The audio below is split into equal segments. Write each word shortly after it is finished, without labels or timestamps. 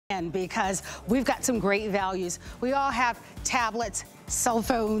Because we've got some great values. We all have tablets, cell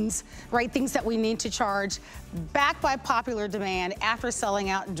phones, right? Things that we need to charge. Backed by popular demand after selling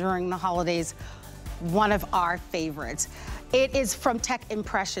out during the holidays, one of our favorites. It is from Tech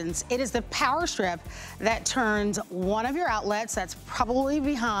Impressions. It is the power strip that turns one of your outlets that's probably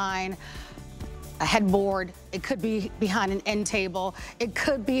behind a headboard. It could be behind an end table. It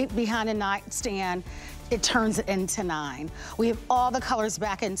could be behind a nightstand. It turns it into 9. We have all the colors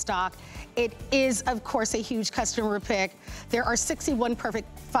back in stock. It is, of course, a huge customer pick. There are 61 perfect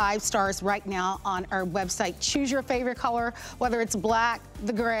 5 stars right now on our website. Choose your favorite color, whether it's black,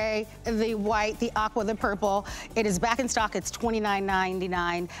 the gray, the white, the aqua, the purple. It is back in stock. It's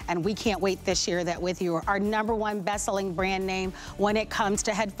 $29.99, and we can't wait to share that with you. Our #1 best-selling brand name when it comes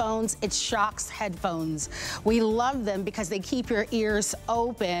to headphones, it's Shox headphones. We love them because they keep your ears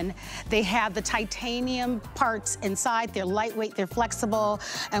open. They have the titanium parts inside. They're lightweight, they're flexible,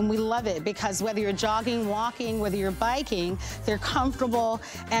 and we love it because whether you're jogging, walking, whether you're biking, they're comfortable.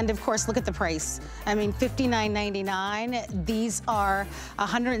 And of course, look at the price. I mean, $59.99. These are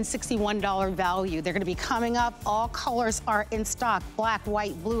 $161 value. They're gonna be coming up. All colors are in stock, black,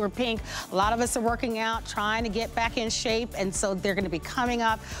 white, blue, or pink. A lot of us are working out, trying to get back in shape, and so they're gonna be coming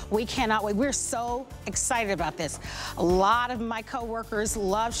up. We cannot wait. We're so excited about this. A lot of my coworkers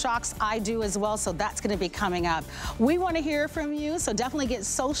love Shox. I do as well, so that's gonna be coming up. We wanna hear from you, so definitely get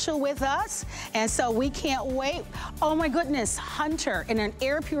social with us. And so we can't wait. Oh my goodness, Hunter and an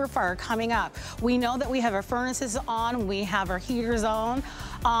air purifier coming up. We know that we have our furnaces on, we have our heaters on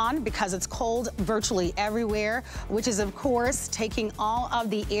because it's cold virtually everywhere, which is of course taking all of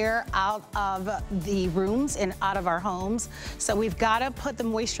the air out of the rooms and out of our homes. So we've got to put the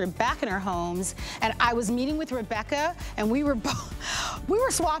moisture back in our homes. And I was meeting with Rebecca, and we were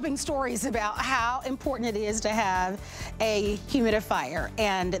swapping stories about how important it is to have a humidifier.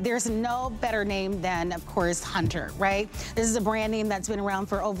 And there's no better name than, of course, Hunter, right? This is a brand name that's been around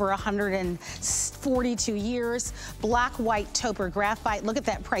for over 142 years. Black, white, taupe, or graphite. Look at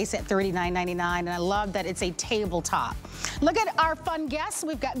that price at $39.99, and I love that it's a tabletop. Look at our fun guests.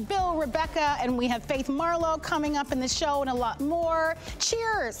 We've got Bill, Rebecca, and we have Faith Marlo coming up in the show and a lot more.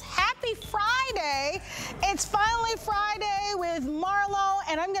 Cheers. Happy Friday. It's finally Friday with Marlo,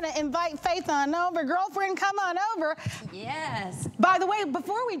 and I'm going to invite Faith on over. Girlfriend, come on over. Yes. By the way,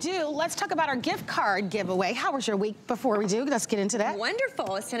 before we do, let's talk about our gift card giveaway. How was your week before we do? Let's get into that.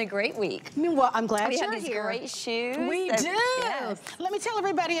 Wonderful. It's been a great week. Well, I'm glad we you're have these here. Great shoes. We do. Yes. Let me tell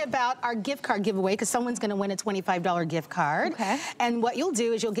everybody about our gift card giveaway because someone's going to win a $25 gift card. Okay. And what you'll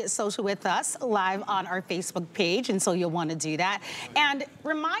do is you'll get social with us live on our Facebook page, and so you'll want to do that. And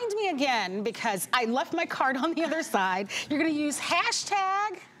remind me again, because I left my card on the other side, you're going to use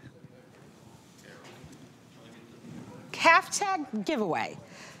hashtag giveaway.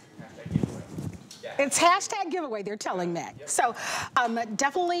 It's hashtag giveaway, they're telling me. So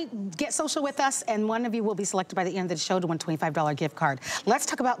definitely get social with us, and one of you will be selected by the end of the show to win a $25 gift card. Let's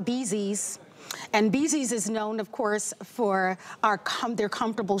talk about Beezy's. And Beezy's is known, of course, for their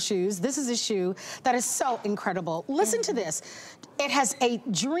comfortable shoes. This is a shoe that is so incredible. Listen to this. It has a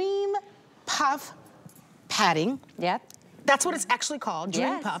Dream Puff padding. Yep. That's what it's actually called,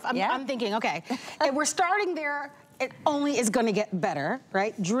 Dream Puff. I'm thinking, okay, and we're starting there. It only is going to get better,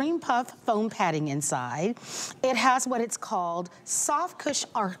 right? Dream Puff foam padding inside. It has what it's called soft cush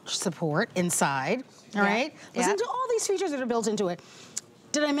arch support inside, all right? Listen to all these features that are built into it.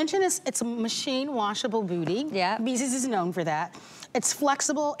 Did I mention this? It's a machine washable booty. Yeah. Beezy's is known for that. It's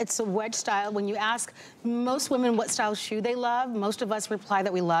flexible, it's a wedge style. When you ask most women what style shoe they love, most of us reply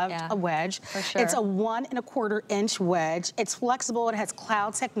that we love a wedge. For sure. It's a 1 1/4 inch wedge. It's flexible, it has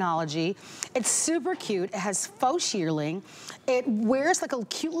cloud technology. It's super cute, it has faux shearling. It wears like a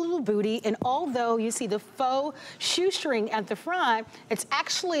cute little booty, and although you see the faux shoestring at the front, it's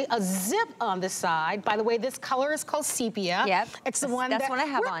actually a zip on the side. By the way, this color is called sepia. Yep. It's the one that's what I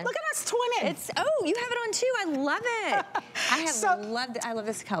have on. Look at us twinning. It's, oh, you have it on too, I love it. I love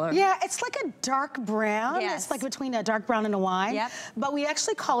this color. Yeah, it's like a dark brown. Yes. It's like between a dark brown and a wine. Yep. But we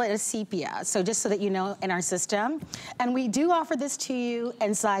actually call it a sepia. So just so that you know in our system. And we do offer this to you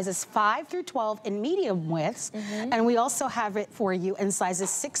in sizes 5 through 12 in medium widths. And we also have it for you in sizes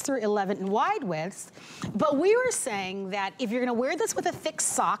 6 through 11 in wide widths. But we were saying that if you're gonna wear this with a thick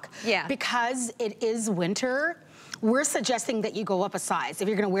sock, because it is winter, we're suggesting that you go up a size if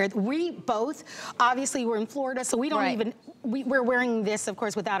you're gonna wear it. We both, obviously we're in Florida, so we don't even, we're wearing this, of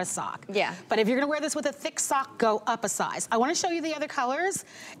course, without a sock. Yeah. But if you're gonna wear this with a thick sock, go up a size. I wanna show you the other colors,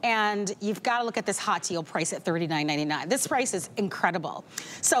 and you've gotta look at this hot deal price at $39.99. This price is incredible.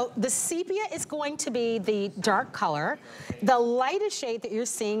 So the sepia is going to be the dark color. The lightest shade that you're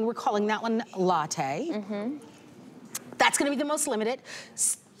seeing, we're calling that one latte. That's gonna be the most limited.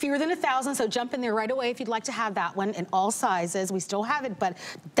 Fewer than 1,000, so jump in there right away if you'd like to have that one in all sizes. We still have it, but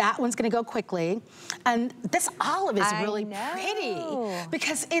that one's gonna go quickly. And this olive is really pretty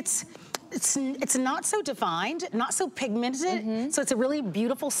because it's not so defined, not so pigmented, so it's a really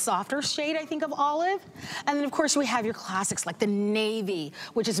beautiful, softer shade, I think, of olive. And then, of course, we have your classics like the navy,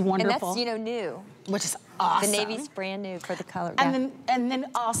 which is wonderful. And that's, you know, new. Which is awesome. The navy's brand new for the color. And then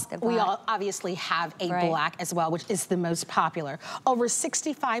also, we obviously have a black as well, which is the most popular. Over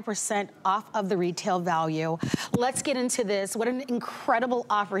 65% off of the retail value. Let's get into this. What an incredible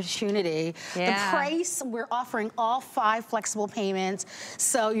opportunity. The price, we're offering all 5 flexible payments.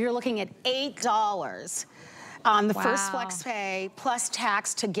 So you're looking at $8 on the first flex pay, plus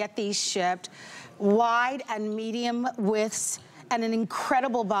tax to get these shipped. Wide and medium widths, and an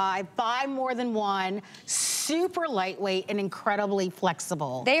incredible buy more than one, super lightweight and incredibly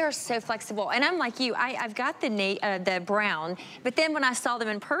flexible. They are so flexible, and I'm like you, I've got the brown, but then when I saw them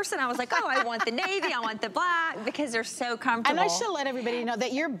in person, I was like, oh, I want the navy, I want the black, because they're so comfortable. And I should let everybody know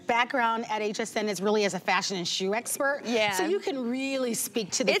that your background at HSN is really as a fashion and shoe expert, so you can really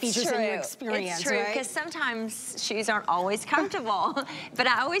speak to the features in your experience, It's true, because sometimes shoes aren't always comfortable, but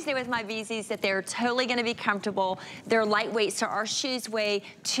I always say with my VZs that they're totally gonna be comfortable. They're lightweight, so our shoes weigh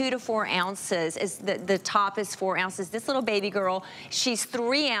 2 to 4 ounces. The top is 4 ounces. This little baby girl, she's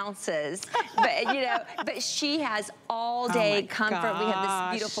 3 ounces, but you know, but she has all day comfort. We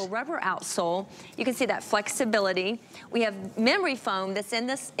have this beautiful rubber outsole. You can see that flexibility. We have memory foam that's in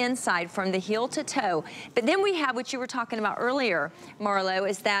this inside from the heel to toe. But then we have what you were talking about earlier, Marlo,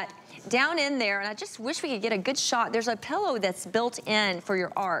 is that down in there, and I just wish we could get a good shot, there's a pillow that's built in for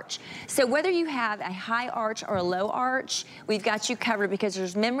your arch. So whether you have a high arch or a low arch, we've got you covered because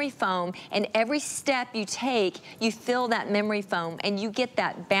there's memory foam, and every step you take, you feel that memory foam, and you get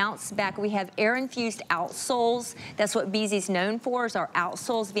that bounce back. We have air-infused outsoles. That's what BZ's known for, is our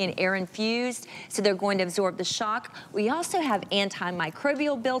outsoles being air-infused, so they're going to absorb the shock. We also have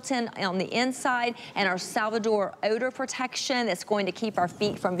antimicrobial built in on the inside, and our Salvador odor protection that's going to keep our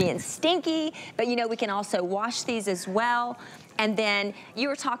feet from being stinky, but you know, we can also wash these as well. And then you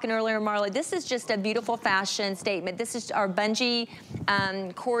were talking earlier, Marlo, this is just a beautiful fashion statement. This is our bungee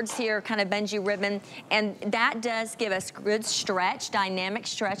cords here, kind of bungee ribbon, and that does give us good stretch. Dynamic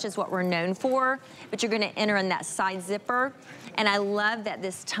stretch is what we're known for, but you're gonna enter in that side zipper. And I love that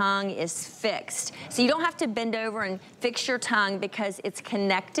this tongue is fixed. So you don't have to bend over and fix your tongue because it's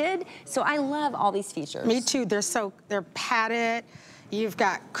connected. So I love all these features. Me too, they're padded. You've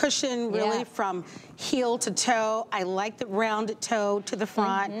got cushion really from heel to toe. I like the rounded toe to the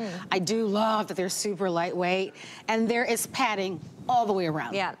front. I do love that they're super lightweight. And there is padding all the way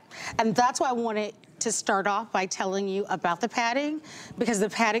around. And that's why I wanted to start off by telling you about the padding, because the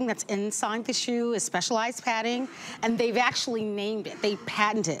padding that's inside the shoe is specialized padding, and they've actually named it, they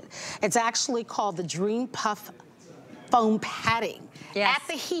patented it. It's actually called the Dream Puff foam padding at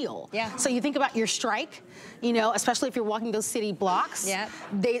the heel. So you think about your strike, you know, especially if you're walking those city blocks,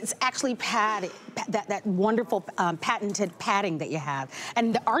 it's actually padded, that wonderful patented padding that you have.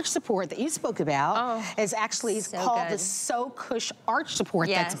 And the arch support that you spoke about is actually called the So Cush arch support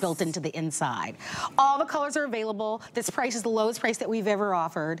that's built into the inside. All the colors are available. This price is the lowest price that we've ever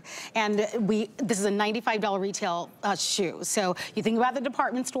offered. And this is a $95 retail shoe. So you think about the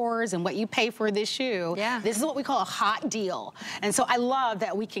department stores and what you pay for this shoe. This is what we call a hot deal. And so I love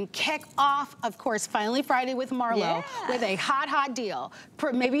that we can kick off, of course, Finally Friday with Marlo with a hot deal.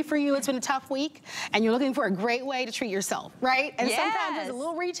 Maybe for you it's been a tough week and you're looking for a great way to treat yourself, right? And sometimes there's a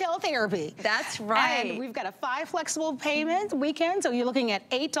little retail therapy. That's right. And we've got a 5 flexible payment weekend, so you're looking at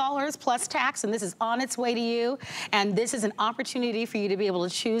 $8 plus tax, and this is on its way to you. And this is an opportunity for you to be able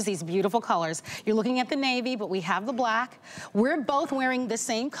to choose these beautiful colors. You're looking at the navy, but we have the black. We're both wearing the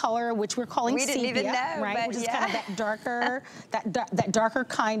same color, which we're calling sepia, didn't even know, right? Which is kind of that darker, that darker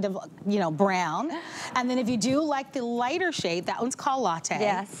kind of, you know, brown. And then if you do like the lighter shade, that one's called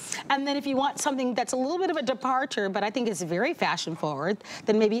latte. And then if you want something that's a little bit of a departure, but I think it's very fashion forward,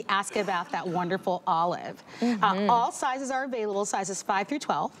 then maybe ask about that wonderful olive. All sizes are available, sizes 5 through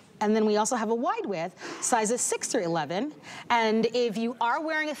 12. And then we also have a wide width, sizes 6 through 11. And if you are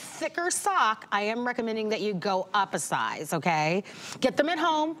wearing a thicker sock, I am recommending that you go up a size, okay? Get them at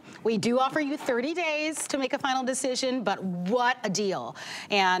home. We do offer you 30 days to make a final decision, but what a deal.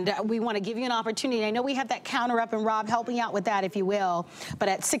 And we want to give you an opportunity. I know we have that counter up, and Rob, help me out with that if you will, but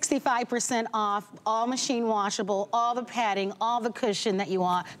at 65% off, all machine washable, all the padding, all the cushion that you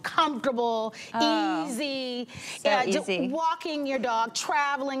want, comfortable, easy, so easy. Walking your dog,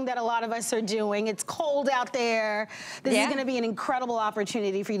 traveling that a lot of us are doing. It's cold out there. This is going to be an incredible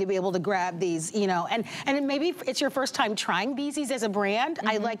opportunity for you to be able to grab these, you know, and maybe it's your first time trying Beezy's as a brand.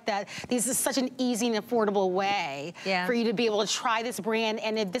 I like that. This is such an easy and affordable way for you to be able to try this brand.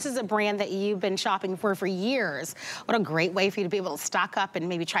 And if this is a brand that you've been shopping for years, what a great way for you to be able to stock up and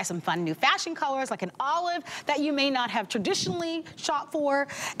maybe try some fun new fashion colors like an olive that you may not have traditionally shopped for.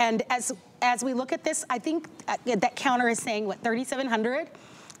 And as we look at this, I think that counter is saying, what, 3,700?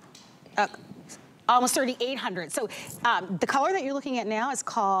 Almost 3,800. So the color that you're looking at now is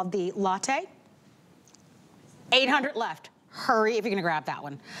called the Latte. 800 left. Hurry if you're gonna grab that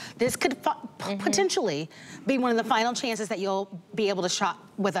one. This could potentially be one of the final chances that you'll be able to shop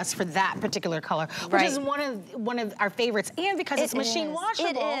with us for that particular color, which is one of our favorites, and because it's machine washable.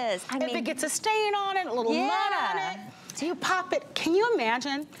 It is. If it gets a stain on it, a little mud on it, so you pop it. Can you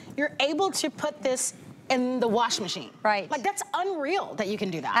imagine? You're able to put this in the wash machine. Right. Like, that's unreal that you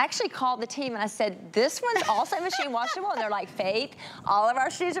can do that. I actually called the team and I said, this one's also machine washable? And they're like, Faith, all of our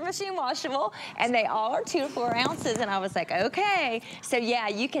shoes are machine washable, and they all are 2 to 4 ounces. And I was like, okay. So yeah,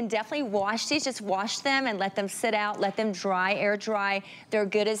 you can definitely wash these. Just wash them and let them sit out, let them dry, air dry. They're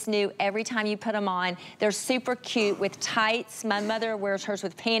good as new every time you put them on. They're super cute with tights. My mother wears hers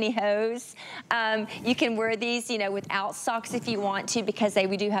with pantyhose. You can wear these, you know, without socks if you want to, because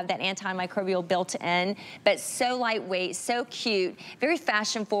we do have that antimicrobial built in. But so lightweight, so cute, very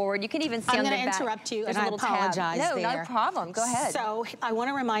fashion forward. You can even see on the back. I'm going to interrupt you, and I apologize there. No, no problem. Go ahead. So I want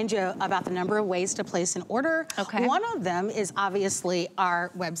to remind you about the number of ways to place an order. Okay. One of them is obviously our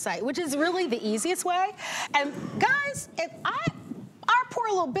website, which is really the easiest way. And guys, our poor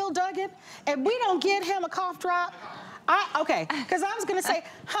little Bill Duggan, if we don't get him a cough drop, okay, because I was going to say,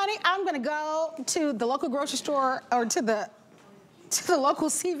 honey, I'm going to go to the local grocery store or to the local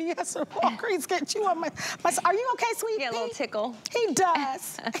CVS or Walgreens, get you on my are you okay, sweetie? Get a little tickle. He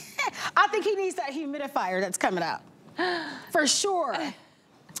does. I think he needs that humidifier that's coming out, for sure.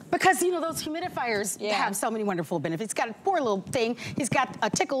 Because, you know, those humidifiers have so many wonderful benefits. He's got a poor little thing. He's got a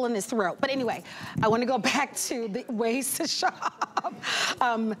tickle in his throat. But anyway, I want to go back to the ways to shop.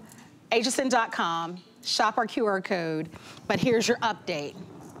 HSN.com, shop our QR code. But here's your update.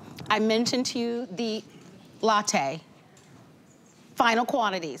 I mentioned to you the Latte. Final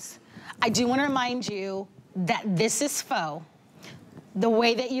quantities. I do want to remind you that this is faux. The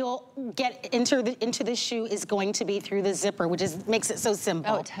way that you'll get into the shoe is going to be through the zipper, which makes it so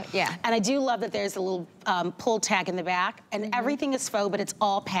simple. Oh, yeah. And I do love that there's a little pull tag in the back, and everything is faux, but it's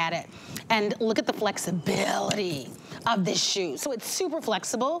all padded. And look at the flexibility of this shoe. So it's super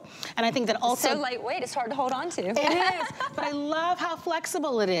flexible, and I think that also— It's so lightweight, it's hard to hold on to. It is, but I love how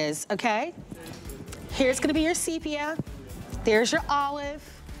flexible it is, okay? Here's gonna be your sepia. There's your olive,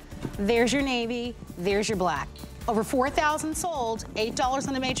 there's your navy, there's your black. Over 4,000 sold, $8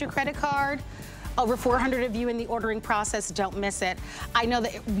 on a major credit card. Over 400 of you in the ordering process, don't miss it. I know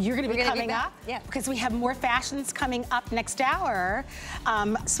that you're gonna be coming up because we have more fashions coming up next hour.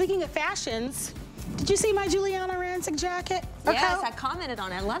 Speaking of fashions, did you see my Juliana Rancic jacket? Yes, I commented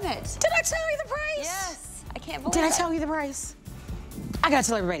on it, I love it. Did I tell you the price? Yes, I can't believe it. Did I tell you the price? I gotta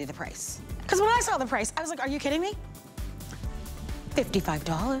tell everybody the price. Because when I saw the price, I was like, are you kidding me?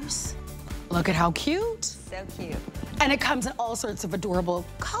 $55. Look at how cute. So cute. And it comes in all sorts of adorable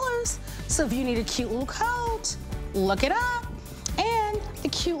colors. So if you need a cute little coat, look it up. And the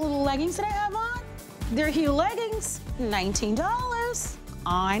cute little leggings that I have on, they're Hue leggings, $19.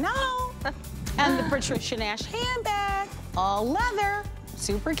 I know. And the Patricia Nash handbag, all leather,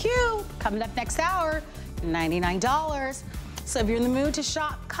 super cute. Coming up next hour, $99. So if you're in the mood to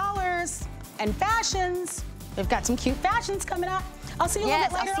shop colors and fashions, we've got some cute fashions coming up. I'll see you a little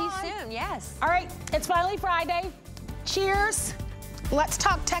bit later on. I'll see you soon, yes. All right, it's finally Friday. Cheers. Let's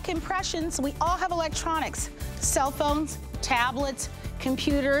talk tech impressions. We all have electronics, cell phones, tablets,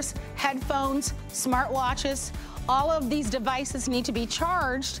 computers, headphones, smartwatches. All of these devices need to be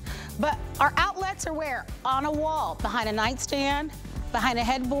charged, but our outlets are where? On a wall, behind a nightstand, behind a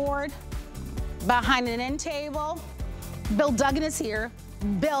headboard, behind an end table. Bill Duggan is here.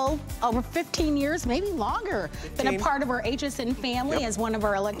 Bill, over 15 years, maybe longer, been a part of our HSN family as one of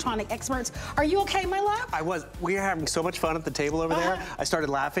our electronic experts. Are you okay, my love? I was. We are having so much fun at the table over there. I started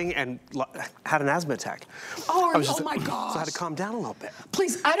laughing and had an asthma attack. Oh, oh my gosh. So I had to calm down a little bit.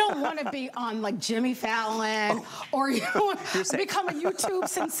 Please, I don't want to be on like Jimmy Fallon or you become a YouTube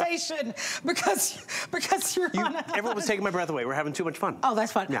sensation because you're on a... Everyone was taking my breath away. We're having too much fun. Oh,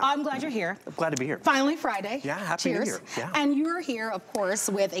 that's fun. Yeah. I'm glad you're here. I'm glad to be here. Finally Friday. Yeah, happy New Year. Yeah. And you're here, of course,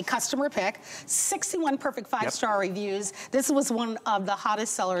 with a customer pick, 61 perfect five-star reviews. This was one of the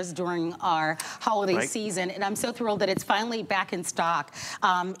hottest sellers during our holiday season, and I'm so thrilled that it's finally back in stock.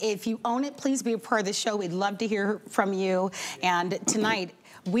 If you own it, please be a part of the show. We'd love to hear from you. And tonight,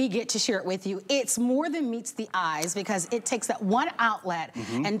 we get to share it with you. It's more than meets the eyes because it takes that one outlet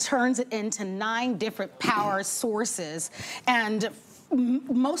and turns it into 9 different power sources. And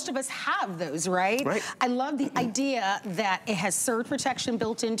most of us have those, right? I love the idea that it has surge protection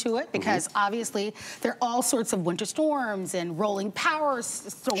built into it because obviously there are all sorts of winter storms and rolling power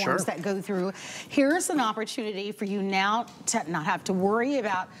storms that go through. Here's an opportunity for you now to not have to worry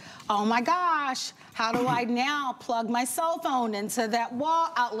about, oh my gosh, how do I now plug my cell phone into that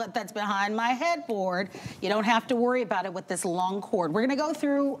wall outlet that's behind my headboard? You don't have to worry about it with this long cord. We're gonna go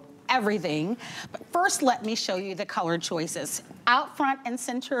through everything. But first, let me show you the color choices. Out front and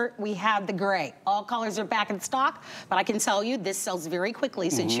center, we have the gray. All colors are back in stock, but I can tell you this sells very quickly,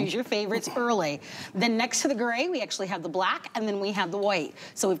 so choose your favorites early. Then next to the gray, we actually have the black, and then we have the white.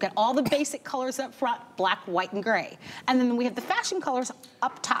 So we've got all the basic colors up front, black, white, and gray. And then we have the fashion colors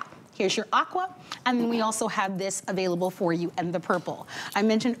up top. Here's your aqua, and then we also have this available for you and the purple. I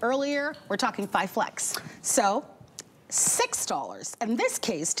mentioned earlier, we're talking 5 flex. So $6 in this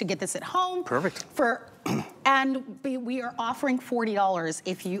case to get this at home. Perfect. And we are offering $40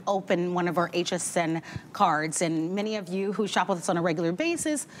 if you open one of our HSN cards. And many of you who shop with us on a regular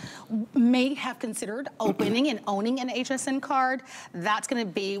basis may have considered opening and owning an HSN card. That's gonna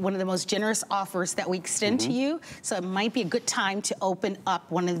be one of the most generous offers that we extend to you. So it might be a good time to open up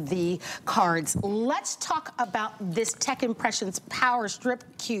one of the cards. Let's talk about this Tech Impressions Power Strip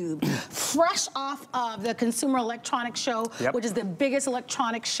Cube. Fresh off of the Consumer Electronics Show, which is the biggest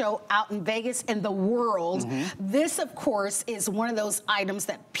electronics show out in Vegas in the world. This, of course, is one of those items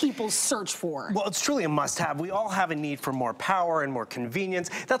that people search for. Well, it's truly a must-have. We all have a need for more power and more convenience.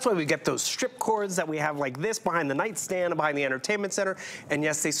 That's why we get those strip cords that we have like this behind the nightstand, behind the entertainment center. And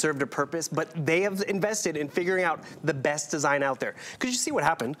yes, they served a purpose, but they have invested in figuring out the best design out there. Because you see what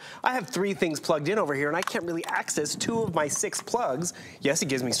happened? I have 3 things plugged in over here, and I can't really access 2 of my 6 plugs. Yes, it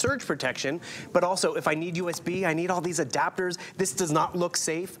gives me surge protection, but also if I need USB, I need all these adapters. This does not look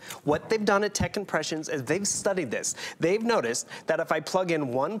safe. What they've done at Tech Impressions is they've studied this. They've noticed that if I plug in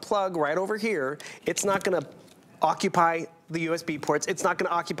one plug right over here, it's not gonna occupy the USB ports. It's not gonna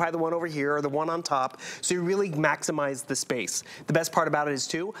occupy the one over here or the one on top. So you really maximize the space. The best part about it is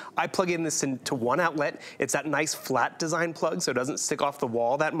too, I plug in this into one outlet. It's that nice flat design plug so it doesn't stick off the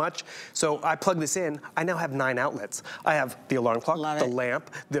wall that much. So I plug this in, I now have 9 outlets. I have the alarm clock, the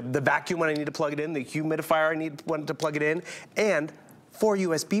lamp, the vacuum when I need to plug it in, the humidifier I need when to plug it in, and 4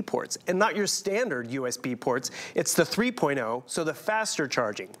 USB ports, and not your standard USB ports. It's the 3.0, so the faster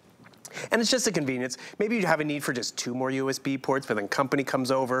charging. And it's just a convenience. Maybe you have a need for just 2 more USB ports, but then company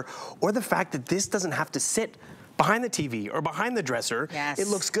comes over, or the fact that this doesn't have to sit behind the TV or behind the dresser. It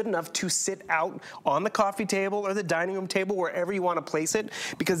looks good enough to sit out on the coffee table or the dining room table, wherever you want to place it,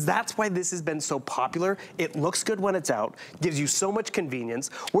 because that's why this has been so popular. It looks good when it's out, gives you so much convenience.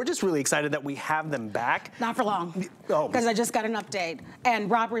 We're just really excited that we have them back. Not for long, because I just got an update. And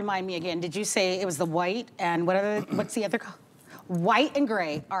Rob, remind me again, did you say it was the white and what's the other color? White and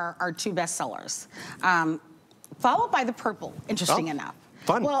gray are our 2 best sellers, followed by the purple, interesting enough.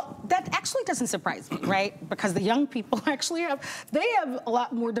 Fun. Well, that actually doesn't surprise me, right? Because the young people actually have a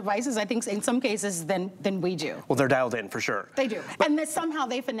lot more devices, I think, in some cases than we do. Well, they're dialed in for sure. They do. But, and that somehow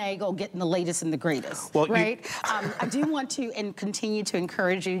they finagle getting the latest and the greatest, right? I do want to continue to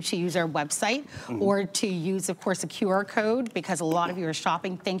encourage you to use our website or to use, of course, a QR code, because a lot of you are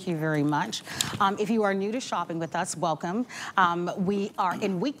shopping. Thank you very much. If you are new to shopping with us, welcome. We are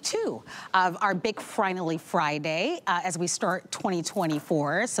in week 2 of our big Finally Friday as we start 2024.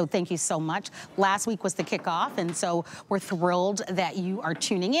 So thank you so much. Last week was the kickoff, and so we're thrilled that you are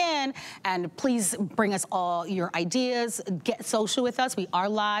tuning in. And please bring us all your ideas. Get social with us. We are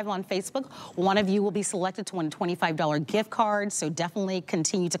live on Facebook. One of you will be selected to win a $25 gift card, so definitely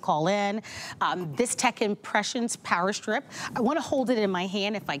continue to call in. This Tech Impressions Power Strip, I want to hold it in my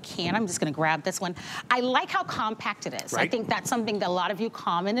hand if I can. I'm just going to grab this one. I like how compact it is. I think that's something that a lot of you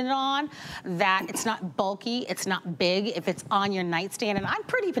commented on, that it's not bulky, it's not big. If it's on your nightstand and I'm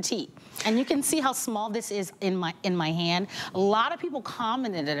pretty petite. And you can see how small this is in my hand. A lot of people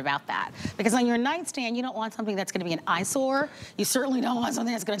commented about that because on your nightstand, you don't want something that's gonna be an eyesore. You certainly don't want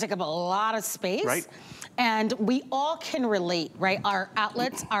something that's gonna take up a lot of space. Right. And we all can relate, right? Our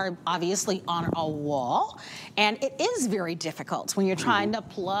outlets are obviously on a wall, and it is very difficult when you're trying to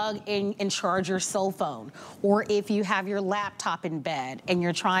plug in and charge your cell phone, or if you have your laptop in bed and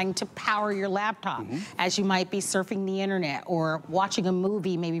you're trying to power your laptop as you might be surfing the internet or watching a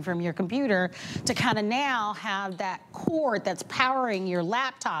movie maybe from your computer, to kind of now have that cord that's powering your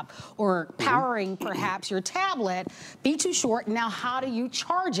laptop or powering perhaps your tablet be too short. Now, how do you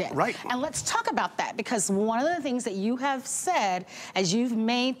charge it? Right. And let's talk about that, because one of the things that you have said as you've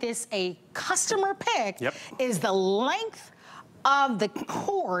made this a customer pick is the length of the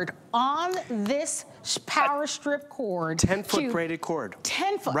cord on this power strip cord. 10-foot braided cord.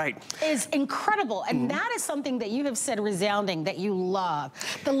 10 foot. Right. Is incredible. And that is something that you have said resounding that you love.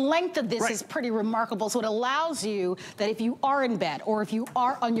 The length of this is pretty remarkable. So it allows you that if you are in bed or if you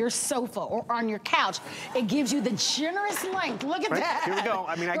are on your sofa or on your couch, it gives you the generous length. Look at that. Here we go.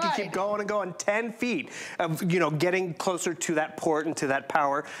 I mean, I can keep going and going. 10 feet of, you know, getting closer to that port and to that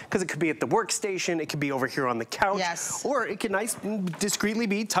power, because it could be at the workstation, it could be over here on the couch, or it can nice discreetly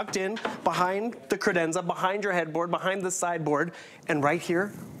be tucked in behind the credenza, behind your headboard, behind the sideboard, and right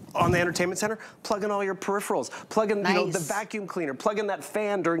here on the entertainment center, plug in all your peripherals, plug in you know, the vacuum cleaner, plug in that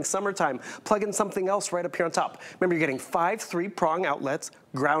fan during summertime, plug in something else right up here on top. Remember, you're getting 5 3-prong outlets,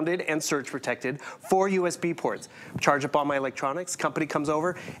 grounded and surge protected, 4 USB ports. Charge up all my electronics, company comes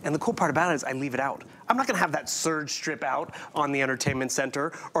over, and the cool part about it is I leave it out. I'm not gonna have that surge strip out on the entertainment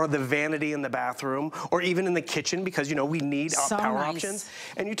center or the vanity in the bathroom or even in the kitchen, because you know we need power options.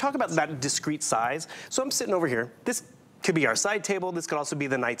 And you talk about that discrete size. So I'm sitting over here. This could be our side table. This could also be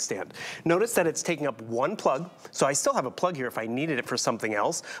the nightstand. Notice that it's taking up 1 plug. So I still have a plug here if I needed it for something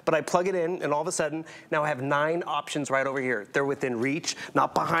else, but I plug it in and all of a sudden, now I have 9 options right over here. They're within reach,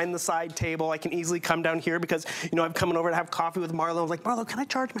 not behind the side table. I can easily come down here because, you know, I'm coming over to have coffee with Marlo. I'm like, Marlo, can I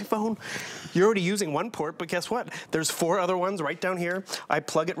charge my phone? You're already using 1 port, but guess what? There's 4 other ones right down here. I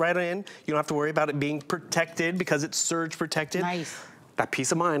plug it right in. You don't have to worry about it being protected because it's surge protected. Nice. That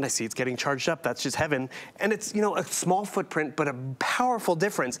peace of mind, I see it's getting charged up. That's just heaven. And it's, you know, a small footprint, but a powerful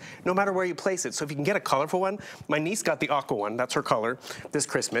difference no matter where you place it. So if you can get a colorful one, my niece got the aqua one, that's her color, this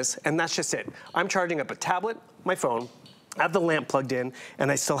Christmas, and that's just it. I'm charging up a tablet, my phone, I have the lamp plugged in, and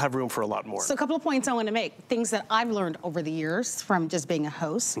I still have room for a lot more. So a couple of points I want to make. Things that I've learned over the years from just being a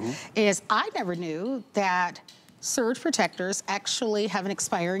host is I never knew that surge protectors actually have an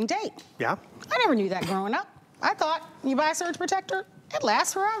expiring date. Yeah? I never knew that growing up. I thought you buy a surge protector, it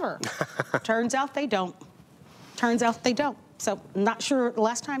lasts forever. Turns out they don't. Turns out they don't. So I'm not sure the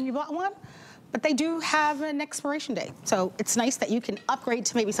last time you bought one, but they do have an expiration date. So it's nice that you can upgrade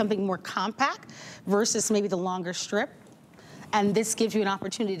to maybe something more compact versus maybe the longer strip. And this gives you an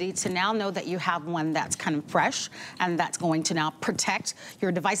opportunity to now know that you have one that's kind of fresh and that's going to now protect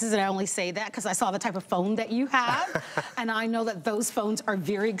your devices. And I only say that because I saw the type of phone that you have. And I know that those phones are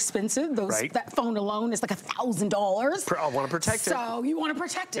very expensive. That phone alone is like $1,000. I want to protect it. So you want to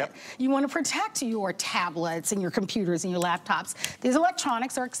protect it. You want to protect your tablets and your computers and your laptops. These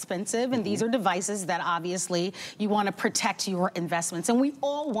electronics are expensive, and these are devices that obviously you want to protect your investments. And we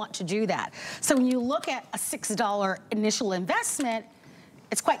all want to do that. So when you look at a $6 initial investment,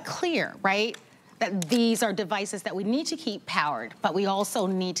 it's quite clear, right, that these are devices that we need to keep powered, but we also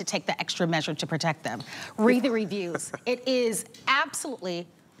need to take the extra measure to protect them. Read the reviews. It is absolutely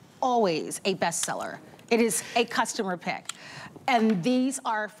always a bestseller. It is a customer pick. And these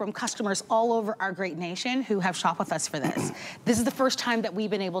are from customers all over our great nation who have shopped with us for this. This is the first time that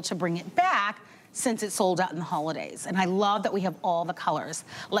we've been able to bring it back since it sold out in the holidays. And I love that we have all the colors.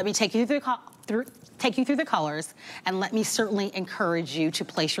 Let me take you through the colors, and let me certainly encourage you to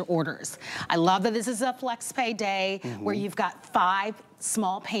place your orders. I love that this is a flex pay day where you've got 5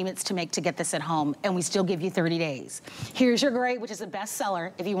 small payments to make to get this at home, and we still give you 30 days. Here's your gray, which is a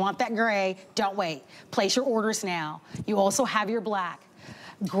bestseller. If you want that gray, don't wait. Place your orders now. You also have your black.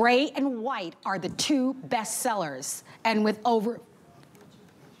 Gray and white are the 2 best sellers, and with over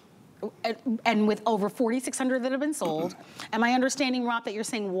 4,600 that have been sold. Am I understanding, Rob, that you're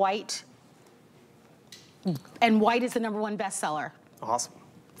saying white? And white is the #1 bestseller. Awesome.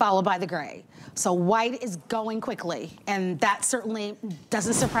 Followed by the gray. So white is going quickly, and that certainly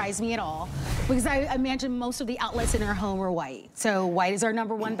doesn't surprise me at all, because I imagine most of the outlets in our home are white. So white is our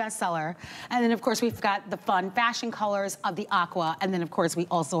 #1 bestseller. And then of course we've got the fun fashion colors of the aqua, and then of course we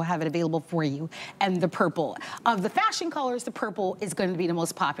also have it available for you, and the purple. Of the fashion colors, the purple is going to be the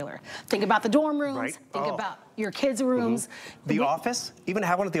most popular. Think about the dorm rooms, think about your kids' rooms. The office, even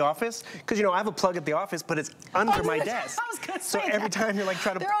have one at the office, because you know I have a plug at the office, but it's under my desk. I was gonna say so every time you're like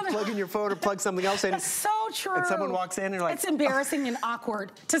trying to plug in your phone or plug something else in, that's so true. And someone walks in, and you're like, it's embarrassing and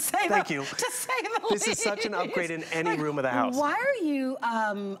awkward to say. Thank you. To say the This is such an upgrade in any room of the house. Why are you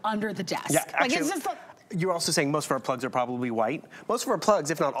under the desk? Yeah, actually, like, it's just you're also saying most of our plugs are probably white. Most of our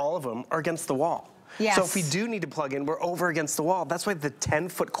plugs, if not all of them, are against the wall. Yes. So if we do need to plug in, we're over against the wall. That's why the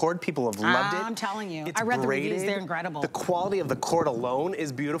 10-foot cord, people have loved it. I'm telling you. It's I read braided. the reviews, they're incredible. The quality of the cord alone is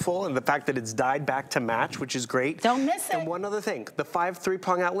beautiful, and the fact that it's dyed back to match, which is great. Don't miss it. And one other thing, the 5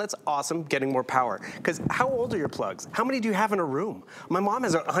 3-prong outlets, awesome, getting more power. Because how old are your plugs? How many do you have in a room? My mom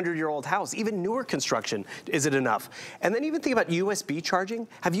has a 100-year-old house. Even newer construction, is it enough? And then even think about USB charging.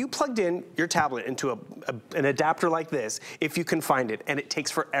 Have you plugged in your tablet into an adapter like this, if you can find it, and it takes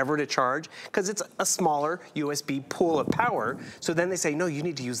forever to charge? Because it's a smaller USB pool of power, so then they say, no, you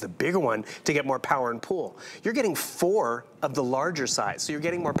need to use the bigger one to get more power and pull. You're getting 4 of the larger size, so you're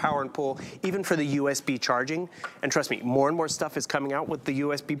getting more power and pull even for the USB charging. And trust me, more and more stuff is coming out with the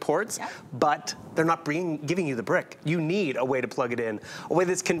USB ports, but they're not giving you the brick. You need a way to plug it in, a way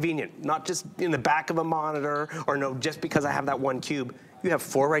that's convenient, not just in the back of a monitor, or no, just because I have that one cube. You have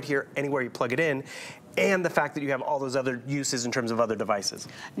 4 right here, anywhere you plug it in, and the fact that you have all those other uses in terms of other devices.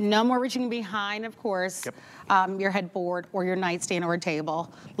 No more reaching behind, of course, your headboard or your nightstand or a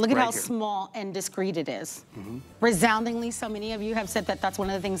table. Look at how small and discreet it is. Resoundingly, so many of you have said that that's one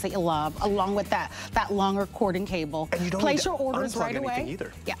of the things that you love, along with that longer cord and cable. And you don't place your orders right away.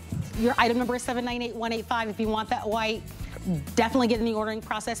 Either. Yeah, your item number is 798185. If you want that white, definitely get in the ordering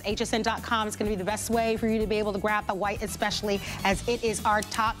process. HSN.com is going to be the best way for you to be able to grab the white, especially as it is our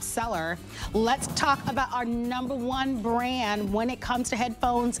top seller. Let's talk about our #1 brand when it comes to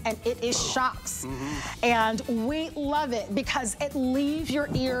headphones, and it is Shocks. And we love it because it leaves your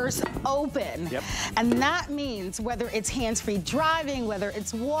ears open. And that means whether it's hands-free driving, whether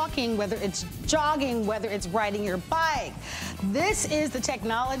it's walking, whether it's jogging, whether it's riding your bike, this is the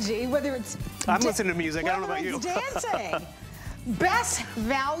technology, whether it's I'm listening to music, I don't know about you. dancing. Best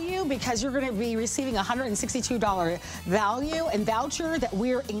value, because you're going to be receiving a $162 value and voucher that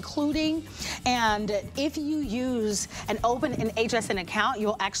we're including. And if you use and open an HSN account,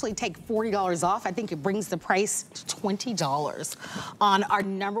 you'll actually take $40 off. I think it brings the price to $20 on our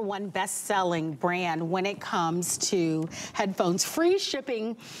 #1 best-selling brand when it comes to headphones. Free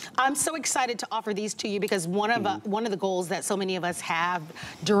shipping. I'm so excited to offer these to you because one of the goals that so many of us have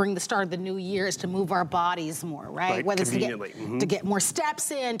during the start of the new year is to move our bodies more, right? Whether it's to get more steps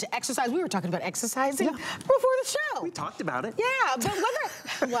in, to exercise. We were talking about exercising before the show. We talked about it. Yeah, but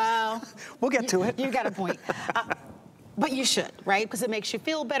whether, well. We'll get to it. You got a point. But you should, right? Because it makes you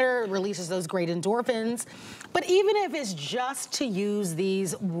feel better, it releases those great endorphins. But even if it's just to use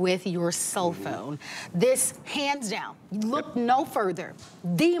these with your cell phone, this, hands down, look no further,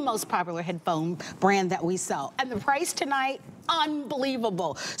 the most popular headphone brand that we sell. And the price tonight,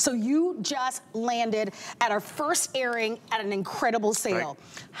 unbelievable. So you just landed at our first airing at an incredible sale.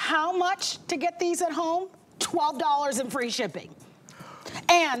 How much to get these at home? $12 in free shipping.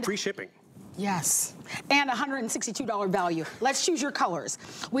 And free shipping. Yes, and $162 value. Let's choose your colors.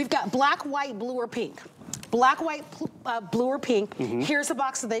 We've got black, white, blue, or pink. Black, white, blue, or pink. Here's the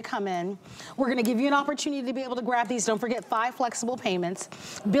box that they come in. We're gonna give you an opportunity to be able to grab these. Don't forget 5 flexible payments.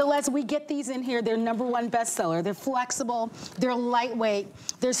 Bill, as we get these in here, they're #1 bestseller. They're flexible, they're lightweight,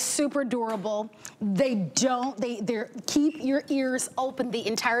 they're super durable. They keep your ears open the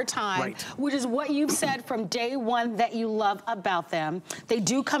entire time, which is what you've said from day one that you love about them. They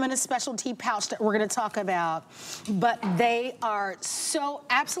do come in a specialty pouch that we're gonna talk about, but they are so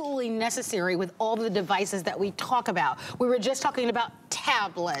absolutely necessary with all the devices that we talk about. We were just talking about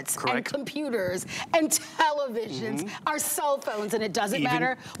tablets and computers and televisions, our cell phones, and it doesn't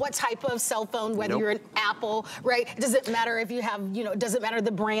matter what type of cell phone, whether you're an Apple, right? It doesn't matter if you have, it doesn't matter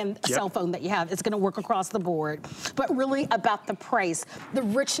the brand cell phone that you have. It's gonna work across the board. But really about the price, the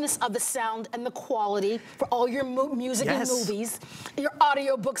richness of the sound and the quality for all your music and movies, your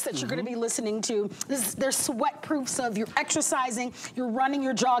audio books that you're gonna be listening to. They're sweat-proof, so if you're exercising, you're running,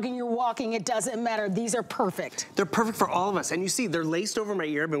 you're jogging, you're walking, it doesn't matter. These are perfect. They're perfect for all of us. And you see, they're laced over my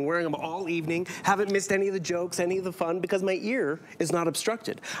ear. I've been wearing them all evening. Haven't missed any of the jokes, any of the fun, because my ear is not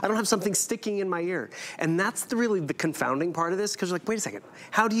obstructed. I don't have something sticking in my ear. And that's really the confounding part of this, because you're like, wait a second,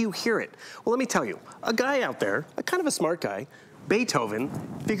 how do you hear it? Well, let me tell you, a guy out there, a kind of a smart guy, Beethoven,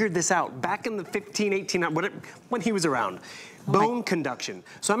 figured this out back in the 1800s, when he was around. Bone conduction.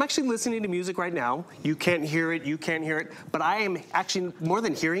 So I'm actually listening to music right now. You can't hear it, you can't hear it, but I am actually, more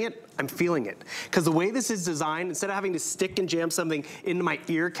than hearing it, I'm feeling it. Because the way this is designed, instead of having to stick and jam something into my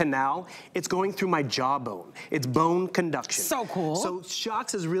ear canal, it's going through my jawbone. It's bone conduction. So cool. So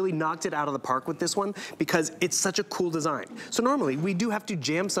Shocks has really knocked it out of the park with this one because it's such a cool design. So normally we do have to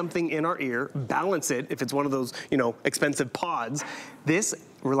jam something in our ear, balance it if it's one of those, you know, expensive pods. This,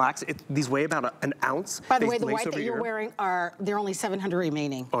 relax, these weigh about an ounce. By the way, the white that you're wearing they're only 700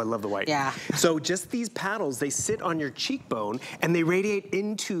 remaining. Oh, I love the white. Yeah. So just these paddles, they sit on your cheekbone and they radiate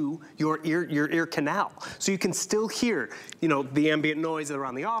into your ear canal. So you can still hear, you know, the ambient noise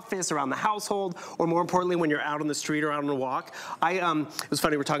around the office, around the household, or more importantly, when you're out on the street or out on a walk. It was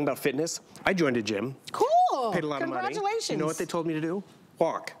funny, we're talking about fitness. I joined a gym. Cool. Paid a lot of money. Congratulations. You know what they told me to do?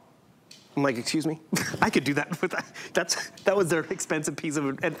 Walk. I'm like, excuse me? I could do that with that. That was their expensive piece of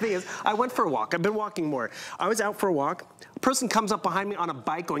it. And the thing is, I went for a walk. I've been walking more. I was out for a walk. A person comes up behind me on a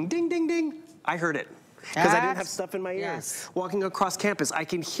bike going ding, ding, ding. I heard it. Because I didn't have stuff in my ears. Yes. Walking across campus, I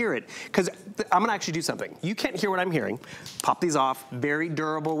can hear it. Because I'm gonna actually do something. You can't hear what I'm hearing. Pop these off, very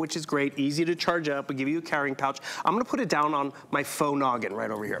durable, which is great, easy to charge up. We give you a carrying pouch. I'm gonna put it down on my faux noggin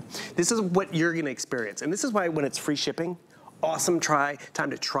right over here. This is what you're gonna experience. And this is why when it's free shipping, awesome time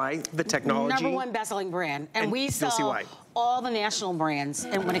to try the technology. #1 best-selling brand. And we you'll see sell why. all the national brands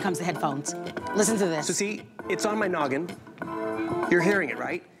and when it comes to headphones. Listen to this. So see, it's on my noggin. You're hearing it,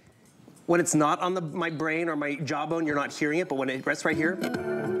 right? When it's not on my brain or my jawbone, you're not hearing it, but when it rests right here,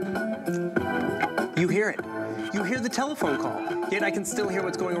 you hear it. You hear the telephone call, yet I can still hear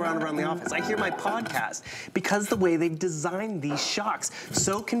what's going around the office. I hear my podcast because the way they've designed these Shocks.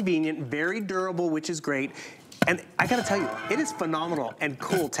 So convenient, very durable, which is great. And I gotta tell you, it is phenomenal and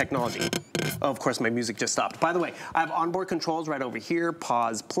cool technology. Oh, of course, my music just stopped. By the way, I have onboard controls right over here,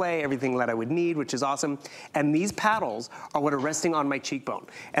 pause, play, everything that I would need, which is awesome. And these paddles are what are resting on my cheekbone.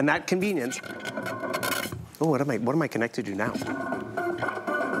 And that convenience, oh, what am I connected to now?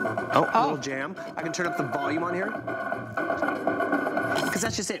 Oh, a little jam. I can turn up the volume on here. Because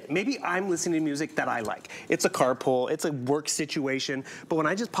that's just it. Maybe I'm listening to music that I like. It's a carpool, it's a work situation, but when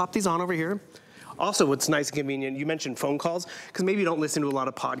I just pop these on over here, also, what's nice and convenient, you mentioned phone calls, because maybe you don't listen to a lot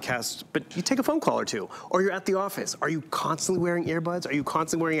of podcasts, but you take a phone call or two, or you're at the office. Are you constantly wearing earbuds? Are you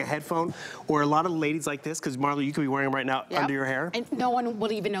constantly wearing a headphone? Or a lot of ladies like this, because Marlo, you could be wearing them right now under your hair. And no one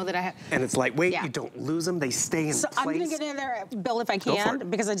will even know that I have. And it's lightweight, you don't lose them, they stay in place. I'm gonna get in there, Bill, if I can,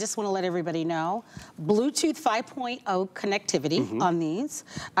 because I just wanna let everybody know. Bluetooth 5.0 connectivity on these.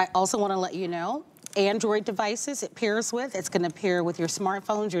 I also wanna let you know, Android devices it pairs with. It's gonna pair with your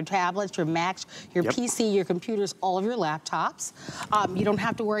smartphones, your tablets, your Macs, your PC, your computers, all of your laptops. You don't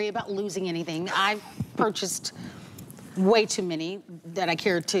have to worry about losing anything. I've purchased way too many that I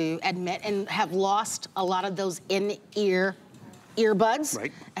care to admit and have lost a lot of those in-ear earbuds.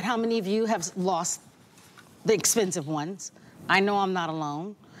 Right. And how many of you have lost the expensive ones? I know I'm not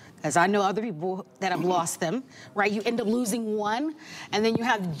alone, as I know other people that have lost them, right? You end up losing one, and then you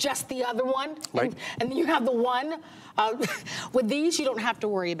have just the other one, right. and then you have the one. With these, you don't have to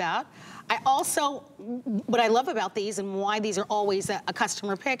worry about. I also, what I love about these and why these are always a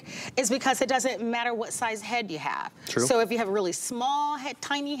customer pick is because it doesn't matter what size head you have. True. So if you have a really small head,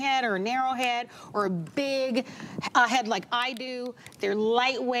 tiny head, or a narrow head, or a big head like I do, they're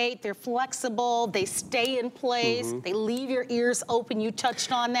lightweight, they're flexible, they stay in place, they leave your ears open. You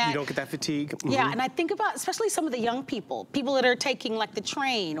touched on that. You don't get that fatigue. Yeah, and I think about especially some of the young people that are taking like the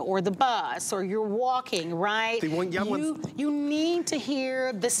train or the bus, or you're walking, right? The young ones. You need to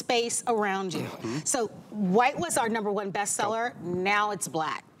hear the space around you. So white was our #1 bestseller. Now it's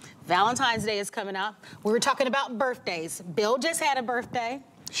black. Valentine's Day is coming up. We were talking about birthdays. Bill just had a birthday.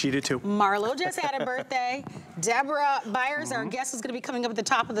 She did too. Marlo just had a birthday. Deborah Byers, our guest, is going to be coming up at the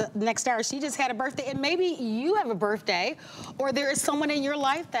top of the next hour. She just had a birthday. And maybe you have a birthday, or there is someone in your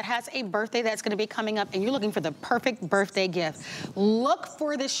life that has a birthday that's going to be coming up, and you're looking for the perfect birthday gift. Look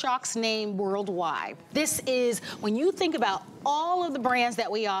for the Shocks name worldwide. This is, when you think about all of the brands that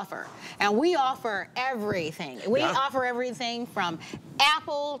we offer, and we offer everything. We offer everything from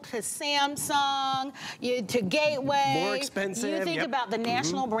Apple to Samsung to Gateway. More expensive. You think about the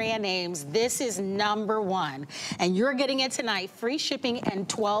national brand names, this is #1. And you're getting it tonight, free shipping and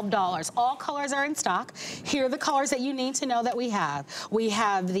 $12. All colors are in stock. Here are the colors that you need to know that we have. We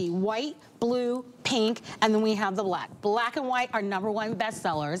have the white, blue, pink, and then we have the black. Black and white are #1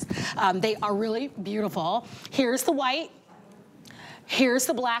 bestsellers. They are really beautiful. Here's the white. Here's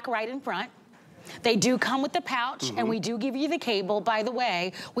the black right in front. They do come with the pouch, and we do give you the cable. By the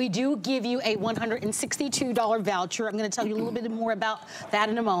way, we do give you a $162 voucher. I'm gonna tell you a little bit more about that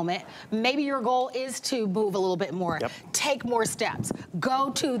in a moment. Maybe your goal is to move a little bit more, take more steps,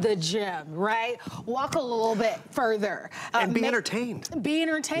 go to the gym, right? Walk a little bit further. And be entertained. Be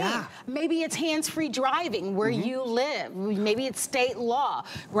entertained. Yeah. Maybe it's hands-free driving where you live. Maybe it's state law,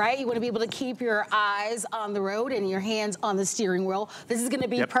 right? You want to be able to keep your eyes on the road and your hands on the steering wheel. This is going to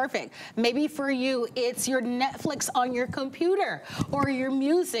be perfect. Maybe for you, it's your Netflix on your computer or your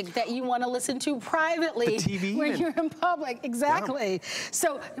music that you want to listen to privately when you're in public. Exactly.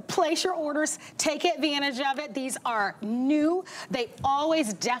 So place your orders, take advantage of it. These are new. They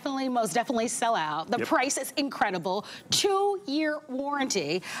always most definitely sell out. The price is incredible. 2-year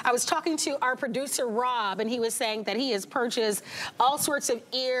warranty. I was talking to our producer, Rob, and he was saying that he has purchased all sorts of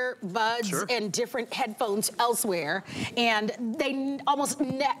earbuds and different headphones elsewhere, and they almost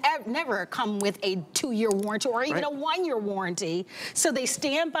never come with a 2-year warranty or even a 1-year warranty. So they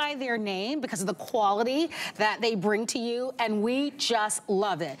stand by their name because of the quality that they bring to you, and we just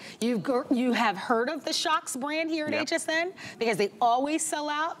love it. You have heard of the Shocks brand here at HSN because they always sell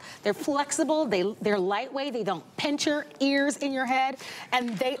out. They're flexible, they're lightweight, they don't pinch your ears in your head,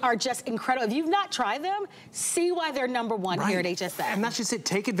 and they are just incredible. If you've not tried them, see why they're #1 here at HSN. And that's just it.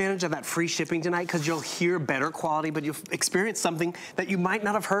 Take advantage of that free shipping tonight because you'll hear better quality, but you'll experience something that you might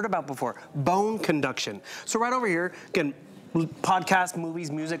not have heard about before. Bone conduction. So right over here, again, podcasts,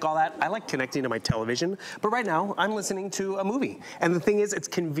 movies, music, all that. I like connecting to my television, but right now I'm listening to a movie. And the thing is, it's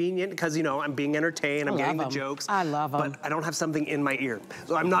convenient because, you know, I'm being entertained, I'm getting the jokes. I love them. But I don't have something in my ear.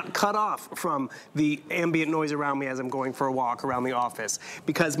 So I'm not cut off from the ambient noise around me as I'm going for a walk around the office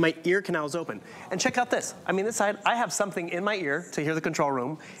because my ear canal is open. And check out this. I mean, this side, I have something in my ear to hear the control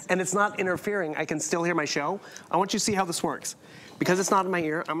room, and it's not interfering. I can still hear my show. I want you to see how this works. Because it's not in my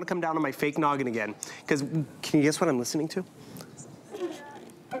ear, I'm gonna come down to my fake noggin again. Because can you guess what I'm listening to?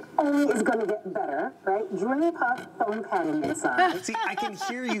 It only is going to get better, right? Dream Puff foam padding inside. See, I can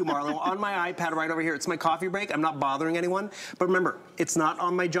hear you, Marlo, on my iPad right over here. It's my coffee break. I'm not bothering anyone. But remember, it's not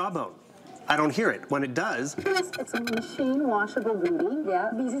on my jawbone. I don't hear it. When it does... It's a machine washable weaving.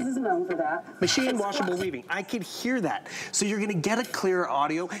 Yeah, Beezy's is known for that. Machine washable weaving. I could hear that. So you're going to get a clearer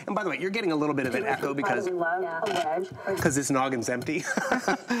audio. And by the way, you're getting a little bit of an echo because this noggin's empty,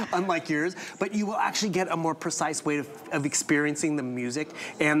 unlike yours. But you will actually get a more precise way of experiencing the music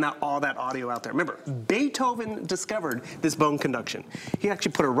and all that audio out there. Remember, Beethoven discovered this bone conduction. He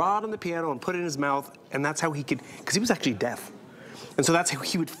actually put a rod on the piano and put it in his mouth, and that's how he could, because he was actually deaf. And so that's how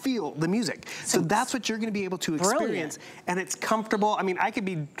he would feel the music. So that's what you're gonna be able to experience. And it's comfortable. I mean, I could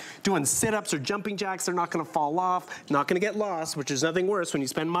be doing sit-ups or jumping jacks. They're not gonna fall off, not gonna get lost, which is nothing worse when you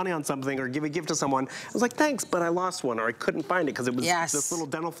spend money on something or give a gift to someone. I was like, thanks, but I lost one, or I couldn't find it because it was this little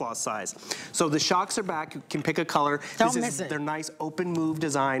dental floss size. So the Shocks are back. You can pick a color. Don't miss it. Their nice open move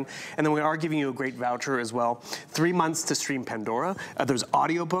design. And then we are giving you a great voucher as well. 3 months to stream Pandora. There's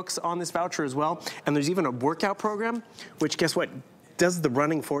audiobooks on this voucher as well. And there's even a workout program, which guess what? Does the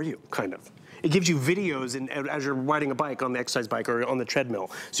running for you, kind of. It gives you videos as you're riding a bike on the exercise bike or on the treadmill,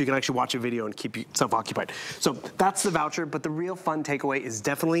 so you can actually watch a video and keep yourself occupied. So that's the voucher, but the real fun takeaway is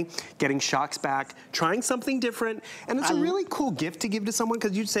definitely getting Shocks back, trying something different, and it's a really cool gift to give to someone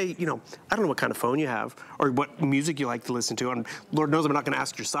because you'd say, you know, I don't know what kind of phone you have or what music you like to listen to, and Lord knows I'm not going to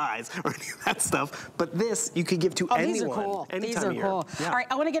ask your size or any of that stuff, but this you could give to anyone. These are cool. These are cool. Yeah. All right,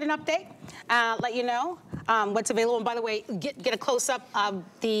 I want to get an update, let you know what's available. And by the way, get a close-up of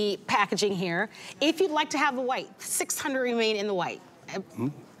the packaging here. If you'd like to have the white, 600 remain in the white. All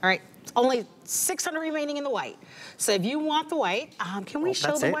right, only 600 remaining in the white. So if you want the white, can we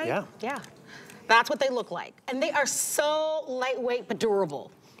show the white? Yeah. That's what they look like. And they are so lightweight but durable.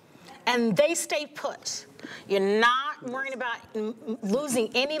 And they stay put. You're not worrying about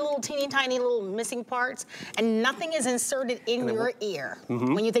losing any little teeny tiny little missing parts, and nothing is inserted in your ear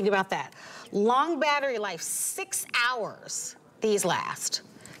when you think about that. Long battery life, 6 hours these last.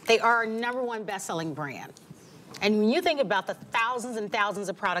 They are our #1 best-selling brand. And when you think about the thousands and thousands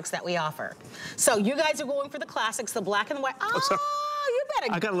of products that we offer. So you guys are going for the classics, the black and white. You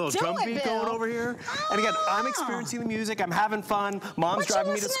better I got a little drum beat going over here. And again, I'm experiencing the music. I'm having fun. Mom's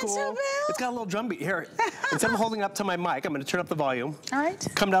driving me to school. It's got a little drum beat. Here, instead of holding up to my mic, I'm going to turn up the volume. All right.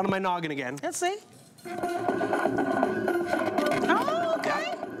 Come down to my noggin again. Let's see. Oh,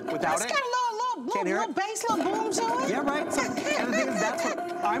 okay. Without it. It's got a little bass, little boom to it. Yeah, right. So, and the thing is, that's what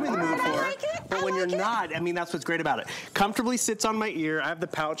I'm in the mood for. I like it. But when you're not, I mean, that's what's great about it. Comfortably sits on my ear. I have the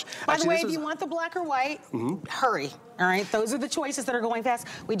pouch. By the way, if you want the black or white, hurry. All right, those are the choices that are going fast.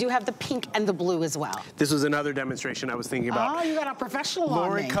 We do have the pink and the blue as well. This was another demonstration I was thinking about. Oh, you got a professional on me.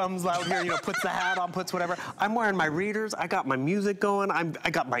 Lori comes out here, you know, puts the hat on, puts whatever. I'm wearing my readers. I got my music going. I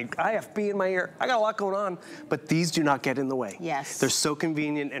got my IFB in my ear. I got a lot going on, but these do not get in the way. Yes. They're so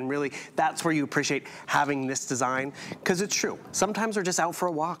convenient, and really, that's where you appreciate having this design, because it's true. Sometimes we're just out for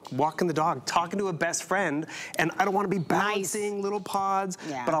a walk, walking the dog, talking to a best friend, and I don't want to be balancing little pods,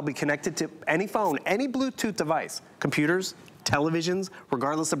 but I'll be connected to any phone, any Bluetooth device, computers, televisions,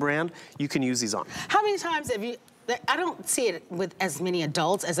 regardless of brand, you can use these on. How many times have you, I don't see it with as many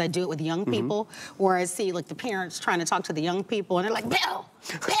adults as I do it with young people, where I see like the parents trying to talk to the young people and they're like, Bill,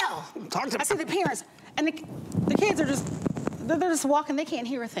 talk to I see the parents and the kids are just, they're just walking, they can't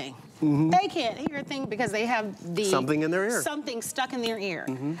hear a thing. They can't hear a thing because they have something in their ear. Something stuck in their ear.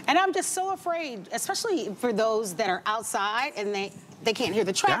 And I'm just so afraid, especially for those that are outside and they can't hear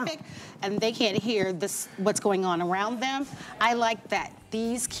the traffic and they can't hear what's going on around them. I like that.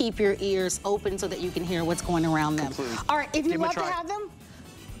 These keep your ears open so that you can hear what's going around them. Completely. All right, if you love to have them,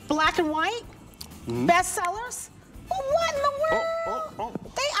 black and white, best sellers, well, what in the world?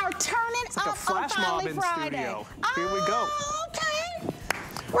 They are turning up on Finally Friday. Studio. Here we go. Okay.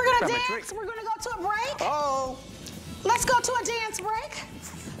 We're gonna dance. We're gonna go to a break. Let's go to a dance break.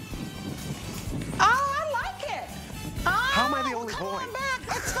 Oh, I like it. How am I the only boy? Come on back.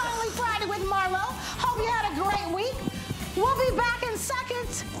 It's Finally Friday with Marlo. Hope you had a great week. We'll be back in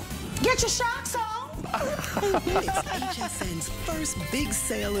seconds. Get your shocks on. It's HSN's first big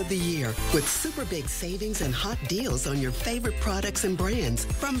sale of the year with super big savings and hot deals on your favorite products and brands,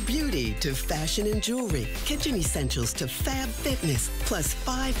 from beauty to fashion and jewelry, kitchen essentials to fab fitness, plus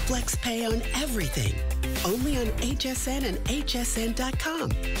 5 flex pay on everything. Only on HSN and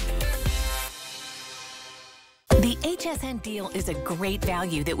hsn.com. The HSN deal is a great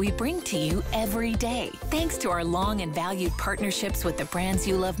value that we bring to you every day. Thanks to our long and valued partnerships with the brands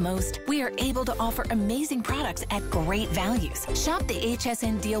you love most, we are able to offer amazing products at great values. Shop the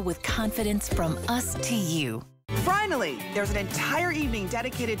HSN deal with confidence from us to you. Finally, there's an entire evening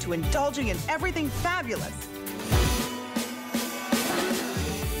dedicated to indulging in everything fabulous.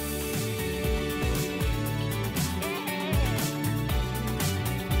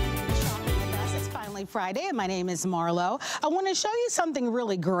 Friday, and my name is Marlo. I want to show you something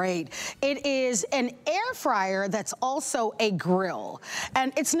really great. It is an air fryer that's also a grill,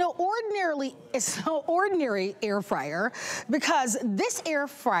 and it's no ordinary air fryer, because this air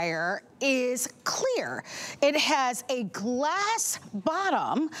fryer is clear. It has a glass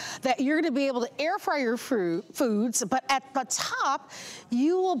bottom that you're going to be able to air fry your foods, but at the top,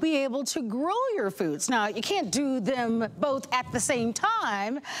 you will be able to grill your foods. Now, you can't do them both at the same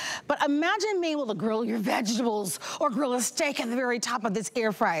time, but imagine being able to grill your vegetables or grill a steak at the very top of this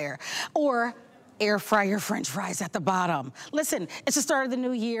air fryer, or air fry your French fries at the bottom. Listen, it's the start of the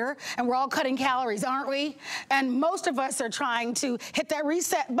new year, and we're all cutting calories, aren't we? And most of us are trying to hit that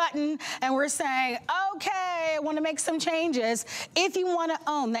reset button, and we're saying, okay, I want to make some changes. If you want to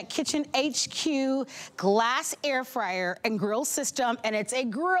own that Kitchen HQ glass air fryer and grill system, and it's a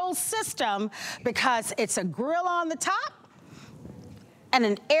grill system because it's a grill on the top and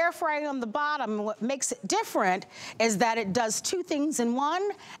an air fryer on the bottom, and what makes it different is that it does 2 things in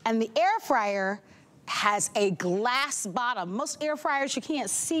one, and the air fryer has a glass bottom. Most air fryers, you can't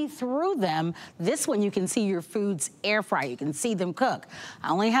see through them. This one, you can see your foods air fry. You can see them cook. I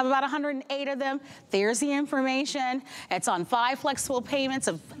only have about 108 of them. There's the information. It's on 5 flexible payments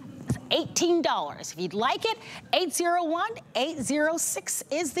of $18. If you'd like it, 801-806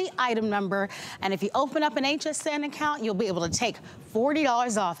 is the item number. And if you open up an HSN account, you'll be able to take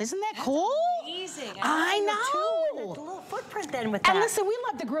 $40 off. Isn't that cool? Amazing. I know. A little footprint then with that. And listen, we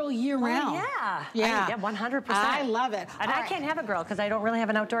love to grill year round. Yeah. Yeah. 100%. I love it. And I can't have a grill because I don't really have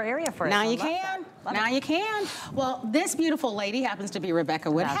an outdoor area for it. Now you can. Now you can. Well, this beautiful lady happens to be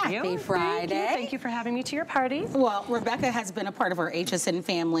Rebecca Wood. Happy Friday. Thank you for having me to your party. Well, Rebecca has been a part of our HSN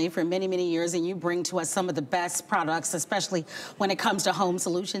family for many, many years, and you bring to us some of the best products, especially when it comes to home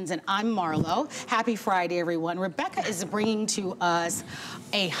solutions. And I'm Marlo. Happy Friday, everyone. Rebecca is bringing to us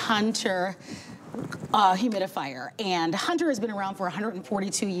a Hunter humidifier. And Hunter has been around for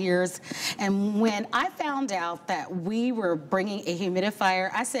 142 years. And when I found out that we were bringing a humidifier,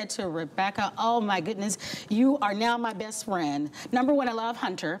 I said to Rebecca, oh my goodness, you are now my best friend. Number one, I love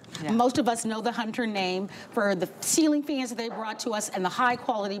Hunter. Yeah. Most of us know the Hunter name for the ceiling fans that they brought to us and the high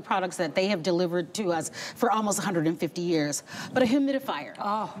quality products that they have delivered to us for almost 150 years. But a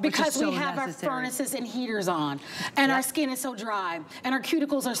humidifier, because we have our furnaces and heaters on, and our skin is so dry, and our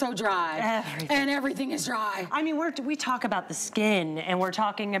cuticles are so dry, and everything is dry. I mean, we talk about the skin, and we're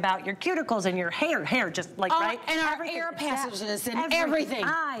talking about your cuticles and your hair, just like, right? And our air passages and everything.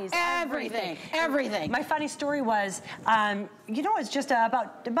 Eyes, everything. My funny story was, you know, it's just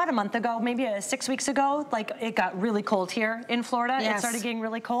about a month ago, maybe 6 weeks ago, like it got really cold here in Florida. Yes. It started getting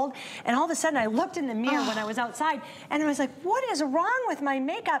really cold. And all of a sudden I looked in the mirror when I was outside and I was like, what is wrong with my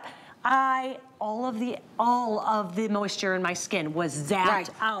makeup? All of the moisture in my skin was zapped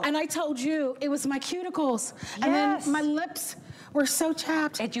out. And I told you it was my cuticles. Yes. And then my lips were so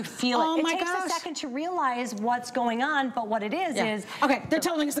chapped. And you feel it. Oh my gosh. It takes a second to realize what's going on, but what it is is... Okay, they're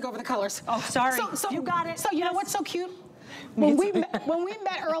telling us to go over the colors. Oh, sorry. So you got it. So you know what's so cute? When we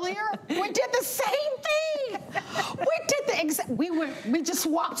met earlier, we did the same thing. We did the exact. We just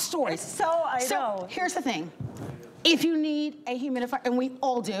swapped stories. I know. Here's the thing: if you need a humidifier, and we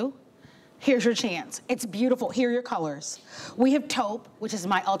all do, here's your chance. It's beautiful. Here are your colors. We have taupe, which is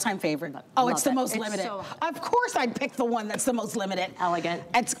my all-time favorite. Oh, it's the most limited. Of course, I'd pick the one that's the most limited. Elegant.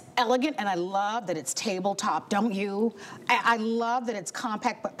 It's elegant, and I love that it's tabletop. Don't you? I love that it's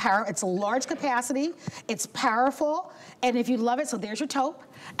compact but powerful. It's a large capacity. It's powerful, and if you love it, so there's your taupe,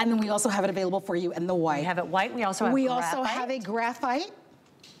 and then we also have it available for you in the white. We have it white. We also have We graphite. also have a graphite.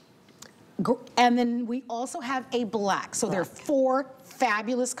 And then we also have a black. So there are 4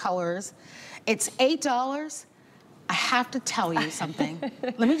 fabulous colors. It's $8. I have to tell you something.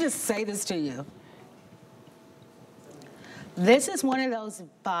 Let me just say this to you. This is one of those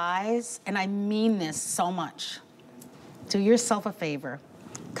buys, and I mean this so much. Do yourself a favor.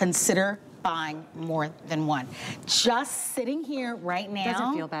 Consider buying more than one. Just sitting here right now.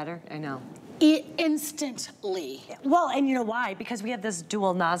 Does it feel better? I know. Instantly. Well, and you know why? Because we have this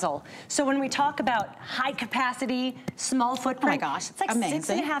dual nozzle. So when we talk about high capacity, small footprint, oh my gosh, it's like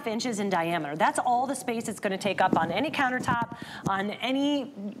amazing. 6.5 inches in diameter. That's all the space it's going to take up on any countertop, on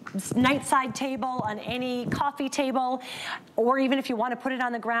any nightside table, on any coffee table, or even if you want to put it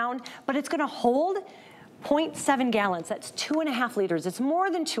on the ground. But it's going to hold 0.7 gallons, that's 2.5 liters. It's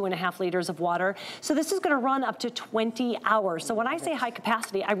more than 2.5 liters of water. So this is gonna run up to 20 hours. So when I say high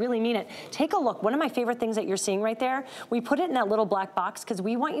capacity, I really mean it. Take a look. One of my favorite things that you're seeing right there, we put it in that little black box because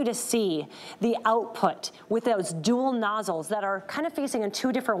we want you to see the output with those dual nozzles that are kind of facing in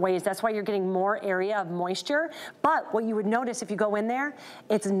 2 different ways. That's why you're getting more area of moisture. But what you would notice if you go in there,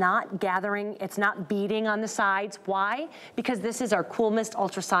 it's not gathering, it's not beading on the sides. Why? Because this is our Cool Mist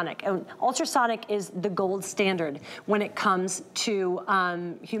Ultrasonic. And ultrasonic is the gold standard when it comes to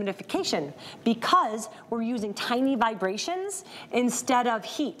humidification because we're using tiny vibrations instead of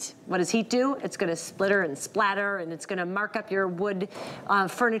heat. What does heat do? It's going to splitter and splatter, and it's going to mark up your wood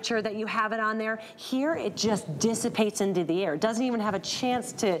furniture that you have it on there. Here, it just dissipates into the air. It doesn't even have a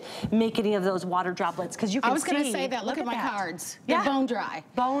chance to make any of those water droplets because you can see. I was going to say that. Look at my cards. They're bone dry.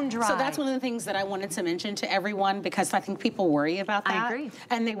 Bone dry. So that's one of the things that I wanted to mention to everyone because I think people worry about that. I agree.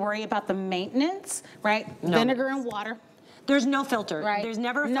 And they worry about the maintenance, right? No. Vinegar and water. There's no filter. Right. There's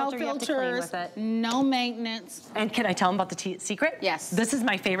never a filter you have to clean with it. No maintenance. And can I tell them about the secret? Yes. This is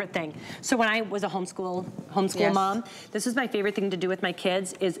my favorite thing. So when I was a homeschool mom, this is my favorite thing to do with my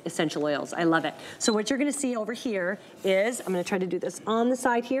kids is essential oils. I love it. So what you're gonna see over here is, I'm gonna try to do this on the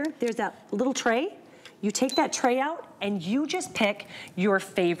side here. There's that little tray. You take that tray out and you just pick your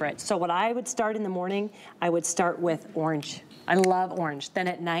favorite. So what I would start in the morning, I would start with orange. I love orange. Then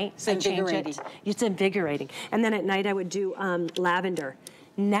at night, I change it. It's invigorating. And then at night, I would do lavender.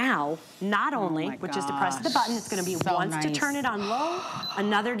 Now, not only, which is to press the button, it's gonna be once to turn it on low,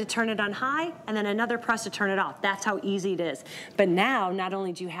 another to turn it on high, and then another press to turn it off. That's how easy it is. But now, not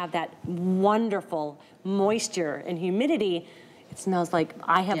only do you have that wonderful moisture and humidity, it smells like,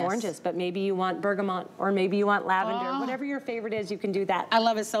 I have oranges, but maybe you want bergamot, or maybe you want lavender. Whatever your favorite is, you can do that. I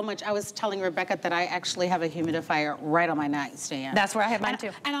love it so much. I was telling Rebecca that I actually have a humidifier right on my nightstand. That's where I have mine too.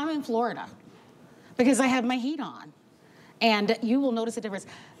 And I'm in Florida because I have my heat on. And you will notice a difference.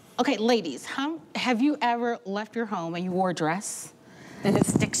 Okay, ladies, have you ever left your home and you wore a dress? And it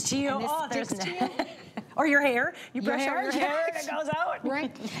sticks to you. And it sticks to you. Or your hair. You brush out your hair and it goes out.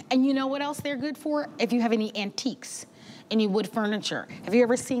 Right. And you know what else they're good for? If you have any antiques any wood furniture. Have you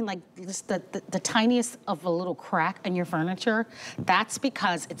ever seen like just the tiniest of a little crack in your furniture? That's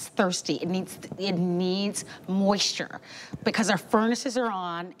because it's thirsty. It needs moisture because our furnaces are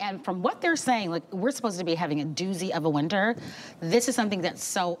on, and from what they're saying, like we're supposed to be having a doozy of a winter. This is something that's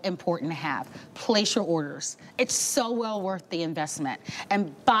so important to have. Place your orders. It's so well worth the investment,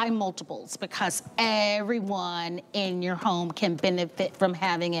 and buy multiples because everyone in your home can benefit from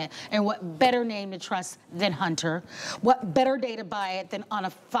having it. And what better name to trust than Hunter? What better day to buy it than on a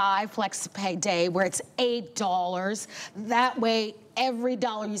 5 flex pay day where it's $8? That way, every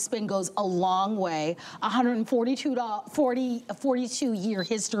dollar you spend goes a long way. 42-year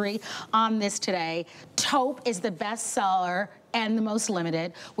history on this today. Taupe is the best seller and the most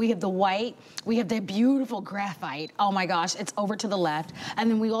limited. We have the white, we have the beautiful graphite. Oh my gosh, it's over to the left.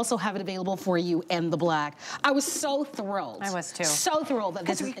 And then we also have it available for you in the black. I was so thrilled. I was too. So thrilled that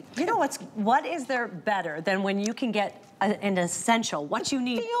this is. You know what is there better than when you can get an essential, what you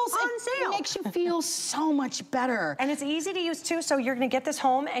need on sale? It makes you feel so much better. And it's easy to use too, so you're gonna get this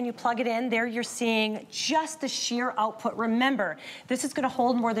home and you plug it in. There you're seeing just the sheer output. Remember, this is gonna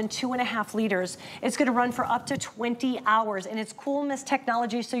hold more than 2.5 liters. It's gonna run for up to 20 hours, and it's coolness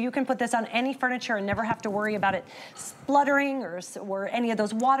technology, so you can put this on any furniture and never have to worry about it spluttering or any of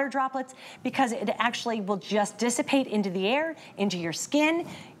those water droplets, because it actually will just dissipate into the air, into your skin.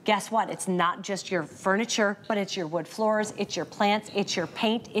 Guess what? It's not just your furniture, but it's your wood floors, it's your plants, it's your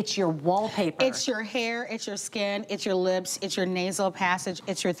paint, it's your wallpaper. It's your hair, it's your skin, it's your lips, it's your nasal passage,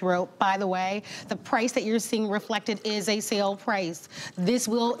 it's your throat. By the way, the price that you're seeing reflected is a sale price. This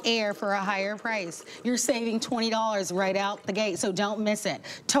will air for a higher price. You're saving $20 right out the gate, so don't miss it.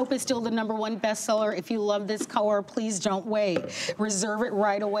 Taupe is still the #1 bestseller. If you love this color, please don't wait. Reserve it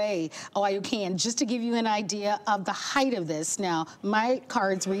right away while you can. Just to give you an idea of the height of this. Now, my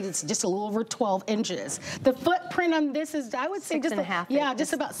cards read it's just a little over 12 inches. The footprint on this is, I would say, just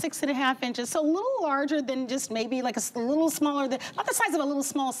just about 6.5 inches. So a little larger than just maybe like a little smaller than, about the size of a little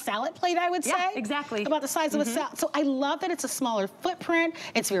small salad plate, I would say. Yeah, exactly. About the size of a salad. So I love that it's a smaller footprint.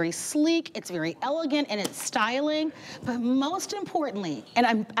 It's very sleek, it's very elegant, and it's styling. But most importantly,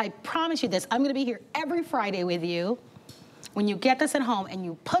 and I promise you this, I'm gonna be here every Friday with you. When you get this at home and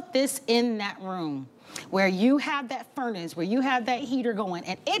you put this in that room, where you have that furnace, where you have that heater going,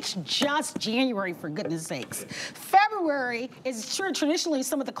 and it's just January, for goodness sakes. February is traditionally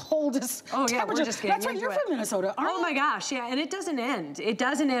some of the coldest temperatures. We're just getting That's right, you're from Minnesota, aren't you? Oh my gosh, yeah, and it doesn't end. It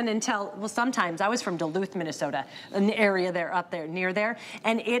doesn't end until, well, sometimes. I was from Duluth, Minnesota, an area there, up there, near there,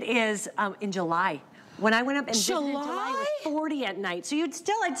 and it is in July. When I went up and visited in July, it was 40 at night. So I'd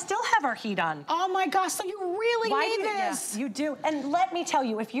still have our heat on. Oh my gosh, so you really need this. Yeah, you do. And let me tell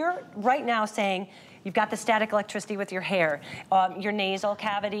you, if you're right now saying, you've got the static electricity with your hair, your nasal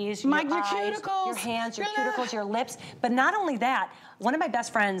cavities, your eyes, cuticles, your hands, your cuticles, your lips. But not only that, one of my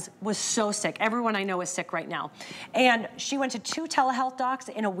best friends was so sick. Everyone I know is sick right now. And she went to 2 telehealth docs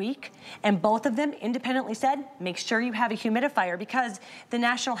in a week, and both of them independently said, make sure you have a humidifier, because the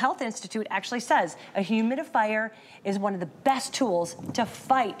National Health Institute actually says a humidifier is one of the best tools to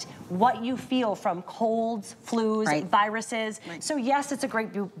fight what you feel from colds, flus, viruses. So yes, it's a great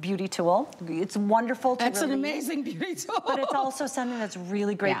beauty tool. It's wonderful to It's an amazing beauty tool. But it's also something that's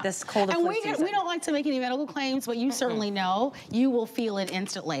really great this cold and flu season. We don't like to make any medical claims, but you certainly know you will feel it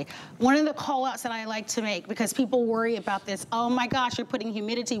instantly. One of the call outs that I like to make, because people worry about this, oh my gosh, you're putting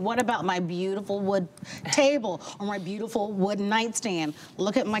humidity. What about my beautiful wood table or my beautiful wood nightstand?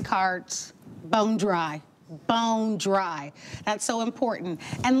 Look at my cards, bone dry. Bone dry. That's so important.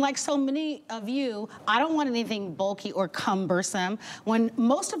 And like so many of you, I don't want anything bulky or cumbersome. When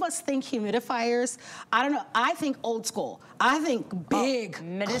most of us think humidifiers, I don't know, I think old school. I think big,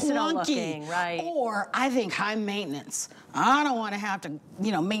 medicinal clunky, looking, right? Or I think high maintenance. I don't want to have to,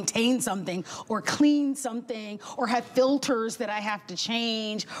 maintain something or clean something or have filters that I have to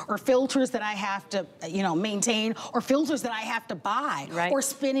change or filters that I have to, maintain or filters that I have to buy or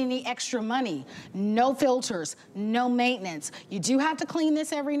spend any extra money. No filters, no maintenance. You do have to clean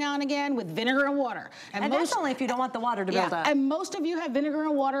this every now and again with vinegar and water. And that's only if you don't want the water to build up. And most of you have vinegar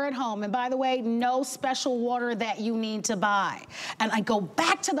and water at home. And by the way, no special water that you need to buy. And I go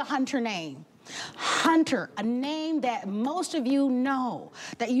back to the Hunter name. Hunter, a name that most of you know,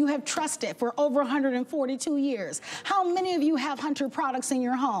 that you have trusted for over 142 years. How many of you have Hunter products in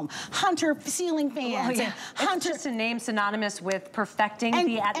your home? Hunter ceiling fans. It's just a name synonymous with perfecting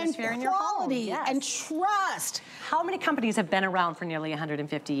the atmosphere in your home. Quality and trust. How many companies have been around for nearly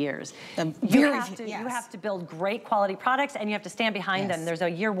 150 years? You have to build great quality products, and you have to stand behind them. There's a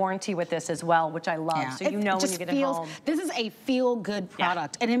year warranty with this as well, which I love. So you know when you get it home. This is a feel-good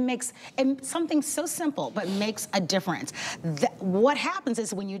product, and it makes, and something so simple, but makes a difference. What happens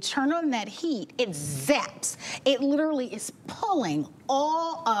is when you turn on that heat, it zaps. It literally is pulling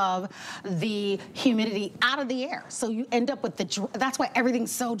all of the humidity out of the air. So you end up with that's why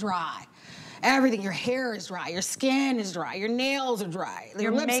everything's so dry. Everything, your hair is dry, your skin is dry, your nails are dry,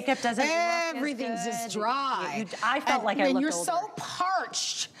 your lips, makeup doesn't look as everything's good. just dry. I felt like I looked older. You're so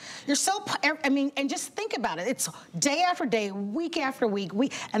parched. You're so, I mean, and just think about it. It's day after day, week after week,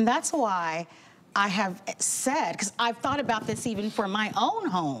 and that's why I have said, because I've thought about this even for my own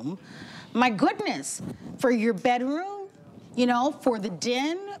home, my goodness, for your bedroom, you know, for the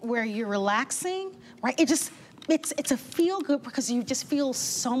den where you're relaxing, right? It's a feel good because you just feel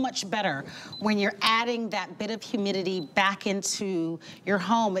so much better when you're adding that bit of humidity back into your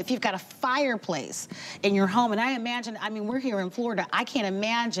home. If you've got a fireplace in your home, and I imagine, I mean, we're here in Florida, I can't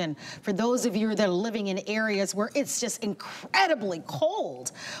imagine for those of you that are living in areas where it's just incredibly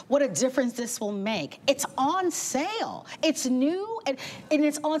cold, what a difference this will make. It's on sale. It's new, and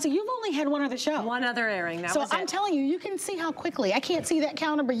it's on, so you've only had one other show. One other airing, that was it. So I'm telling you, you can see how quickly, I can't see that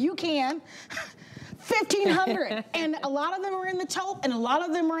counter, but you can. 1,500, and a lot of them are in the taupe, and a lot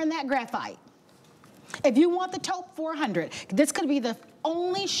of them are in that graphite. If you want the taupe, 400. This could be the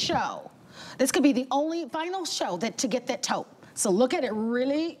only show. This could be the only final show to get that taupe. So look at it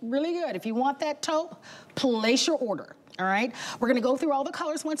really, really good. If you want that taupe, place your order. All right. We're gonna go through all the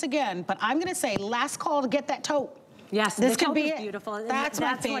colors once again, but I'm gonna say last call to get that taupe. Yes, this could be beautiful. That's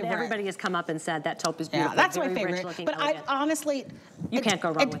my favorite. What everybody has come up and said. That taupe is beautiful. Yeah, that's my favorite. But I honestly, you can't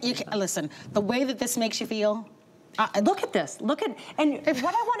go wrong with it. Listen, the way that this makes you feel. Look at this. Look at, and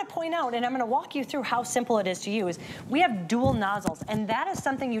what I want to point out, and I'm going to walk you through how simple it is to use. We have dual nozzles, and that is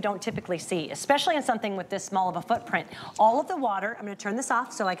something you don't typically see, especially in something with this small of a footprint. All of the water, I'm going to turn this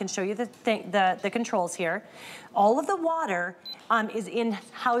off so I can show you the controls here. All of the water is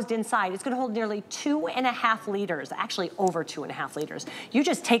housed inside. It's going to hold nearly 2.5 liters, actually over 2.5 liters. You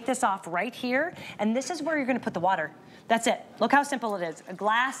just take this off right here, and this is where you're going to put the water. That's it. Look how simple it is. A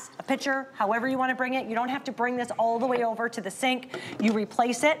glass, a pitcher, however you want to bring it. You don't have to bring this all the way over to the sink. You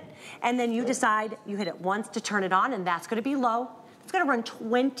replace it, and then you decide, you hit it once to turn it on, and that's going to be low. It's going to run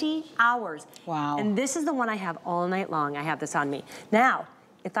 20 hours. Wow. And this is the one I have all night long. I have this on me. Now,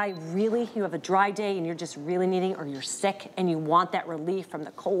 if you have a dry day and you're just really needing, or you're sick and you want that relief from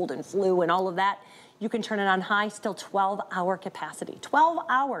the cold and flu and all of that, you can turn it on high, still 12-hour capacity. 12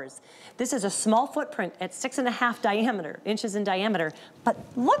 hours. This is a small footprint at 6.5 inches in diameter. But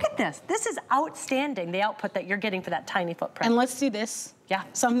look at this. This is outstanding, the output that you're getting for that tiny footprint. And let's do this. Yeah.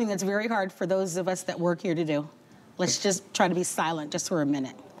 Something that's very hard for those of us that work here to do. Let's just try to be silent just for a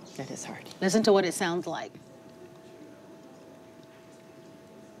minute. That is hard. Listen to what it sounds like.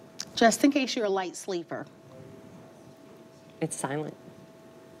 Just in case you're a light sleeper. It's silent.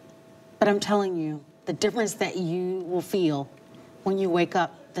 But I'm telling you, the difference that you will feel when you wake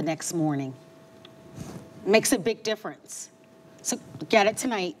up the next morning makes a big difference. So get it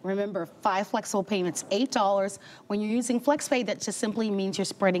tonight. Remember, 5 flexible payments, $8. When you're using FlexPay, that just simply means you're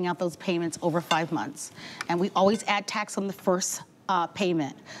spreading out those payments over 5 months. And we always add tax on the first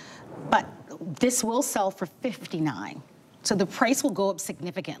payment. But this will sell for $59. So the price will go up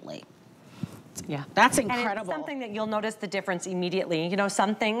significantly. Yeah. That's incredible. And it's something that you'll notice the difference immediately. You know,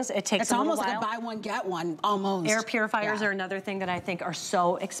 some things, it takes a little while. It's almost like a buy one, get one, almost. Air purifiers are another thing that I think are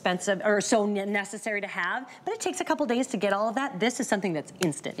so expensive, or so necessary to have, but it takes a couple days to get all of that. This is something that's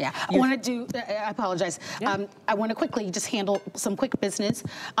instant. Yeah, I want to I apologize. Yeah. I want to quickly just handle some quick business.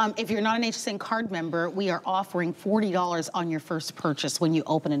 If you're not an HSN card member, we are offering $40 on your first purchase when you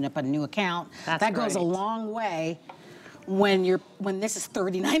open up a new account. That goes a long way. When this is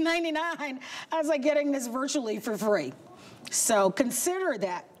 $39.99, as like getting this virtually for free. So consider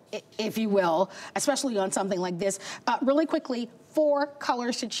that, if you will, especially on something like this. Really quickly, 4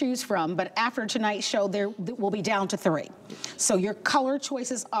 colors to choose from, but after tonight's show, there will be down to 3. So your color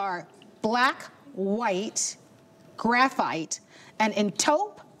choices are black, white, graphite, and in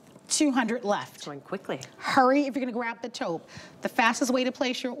taupe, 200 left. It's going quickly. Hurry if you're gonna grab the taupe. The fastest way to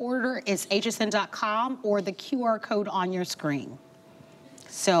place your order is hsn.com or the QR code on your screen.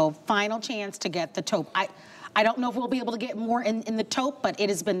 So final chance to get the taupe. I don't know if we'll be able to get more in the taupe, but it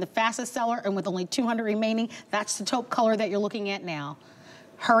has been the fastest seller, and with only 200 remaining, that's the taupe color that you're looking at now.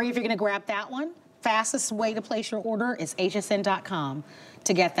 Hurry if you're gonna grab that one. Fastest way to place your order is hsn.com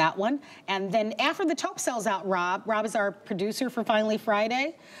to get that one. And then after the taupe sells out, Rob is our producer for Finally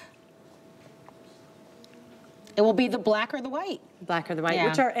Friday. It will be the black or the white. Black or the white,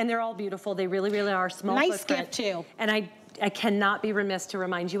 and they're all beautiful. They really, really are small. Nice gift too. And I cannot be remiss to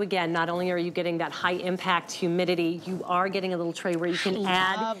remind you again, not only are you getting that high impact humidity, you are getting a little tray where you can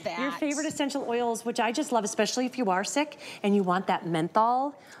add your favorite essential oils, which I just love, especially if you are sick and you want that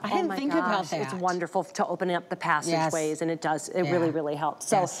menthol. I didn't think about that. It's wonderful to open up the passageways, and it does. It really, really helps.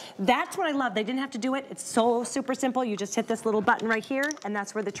 So that's what I love. They didn't have to do it. It's so super simple. You just hit this little button right here, and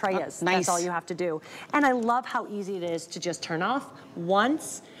that's where the tray is. Nice. That's all you have to do. And I love how easy it is to just turn off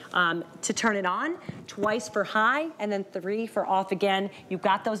once, to turn it on, twice for high, and then 3 for off again. You've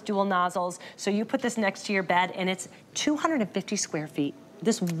got those dual nozzles. So you put this next to your bed, and it's 250 square feet.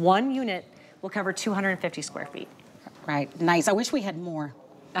 This one unit will cover 250 square feet. Right, nice. I wish we had more.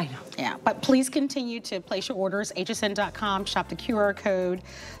 I know. Yeah, but please continue to place your orders, hsn.com, shop the QR code.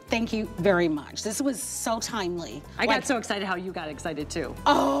 Thank you very much. This was so timely. I got so excited how you got excited too.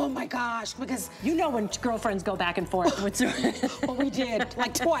 Oh my gosh, because you know when girlfriends go back and forth with well, we did,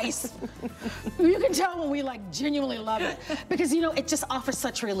 like twice. You can tell when we like genuinely love it. Because you know, it just offers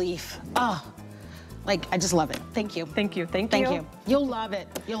such relief. Oh. Like, I just love it. Thank you. Thank you. Thank you. You'll love it.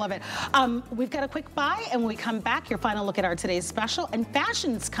 You'll love it. We've got a quick buy, and when we come back, your final look at our today's special, and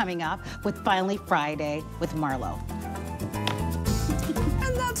fashion's coming up with Finally Friday with Marlo.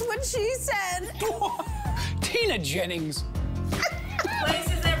 And that's what she said. Tina Jennings.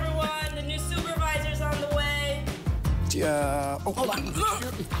 Places, everyone. The new supervisor's on the way. Oh, hold on.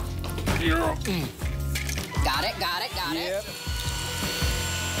 Got it, got it, got it.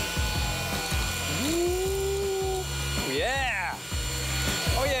 Ooh, yeah.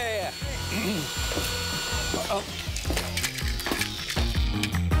 Oh, yeah, yeah.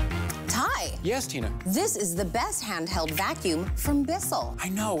 Ty. Yes, Tina. This is the best handheld vacuum from Bissell. I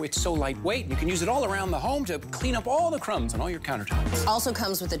know, it's so lightweight. You can use it all around the home to clean up all the crumbs on all your countertops. Also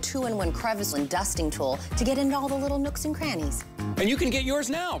comes with a 2-in-1 crevice and dusting tool to get into all the little nooks and crannies. And you can get yours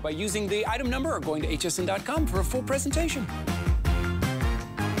now by using the item number or going to hsn.com for a full presentation.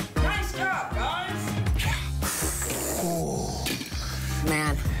 Nice job, guys.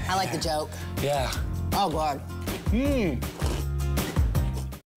 Man, I like the joke. Yeah. Oh, God.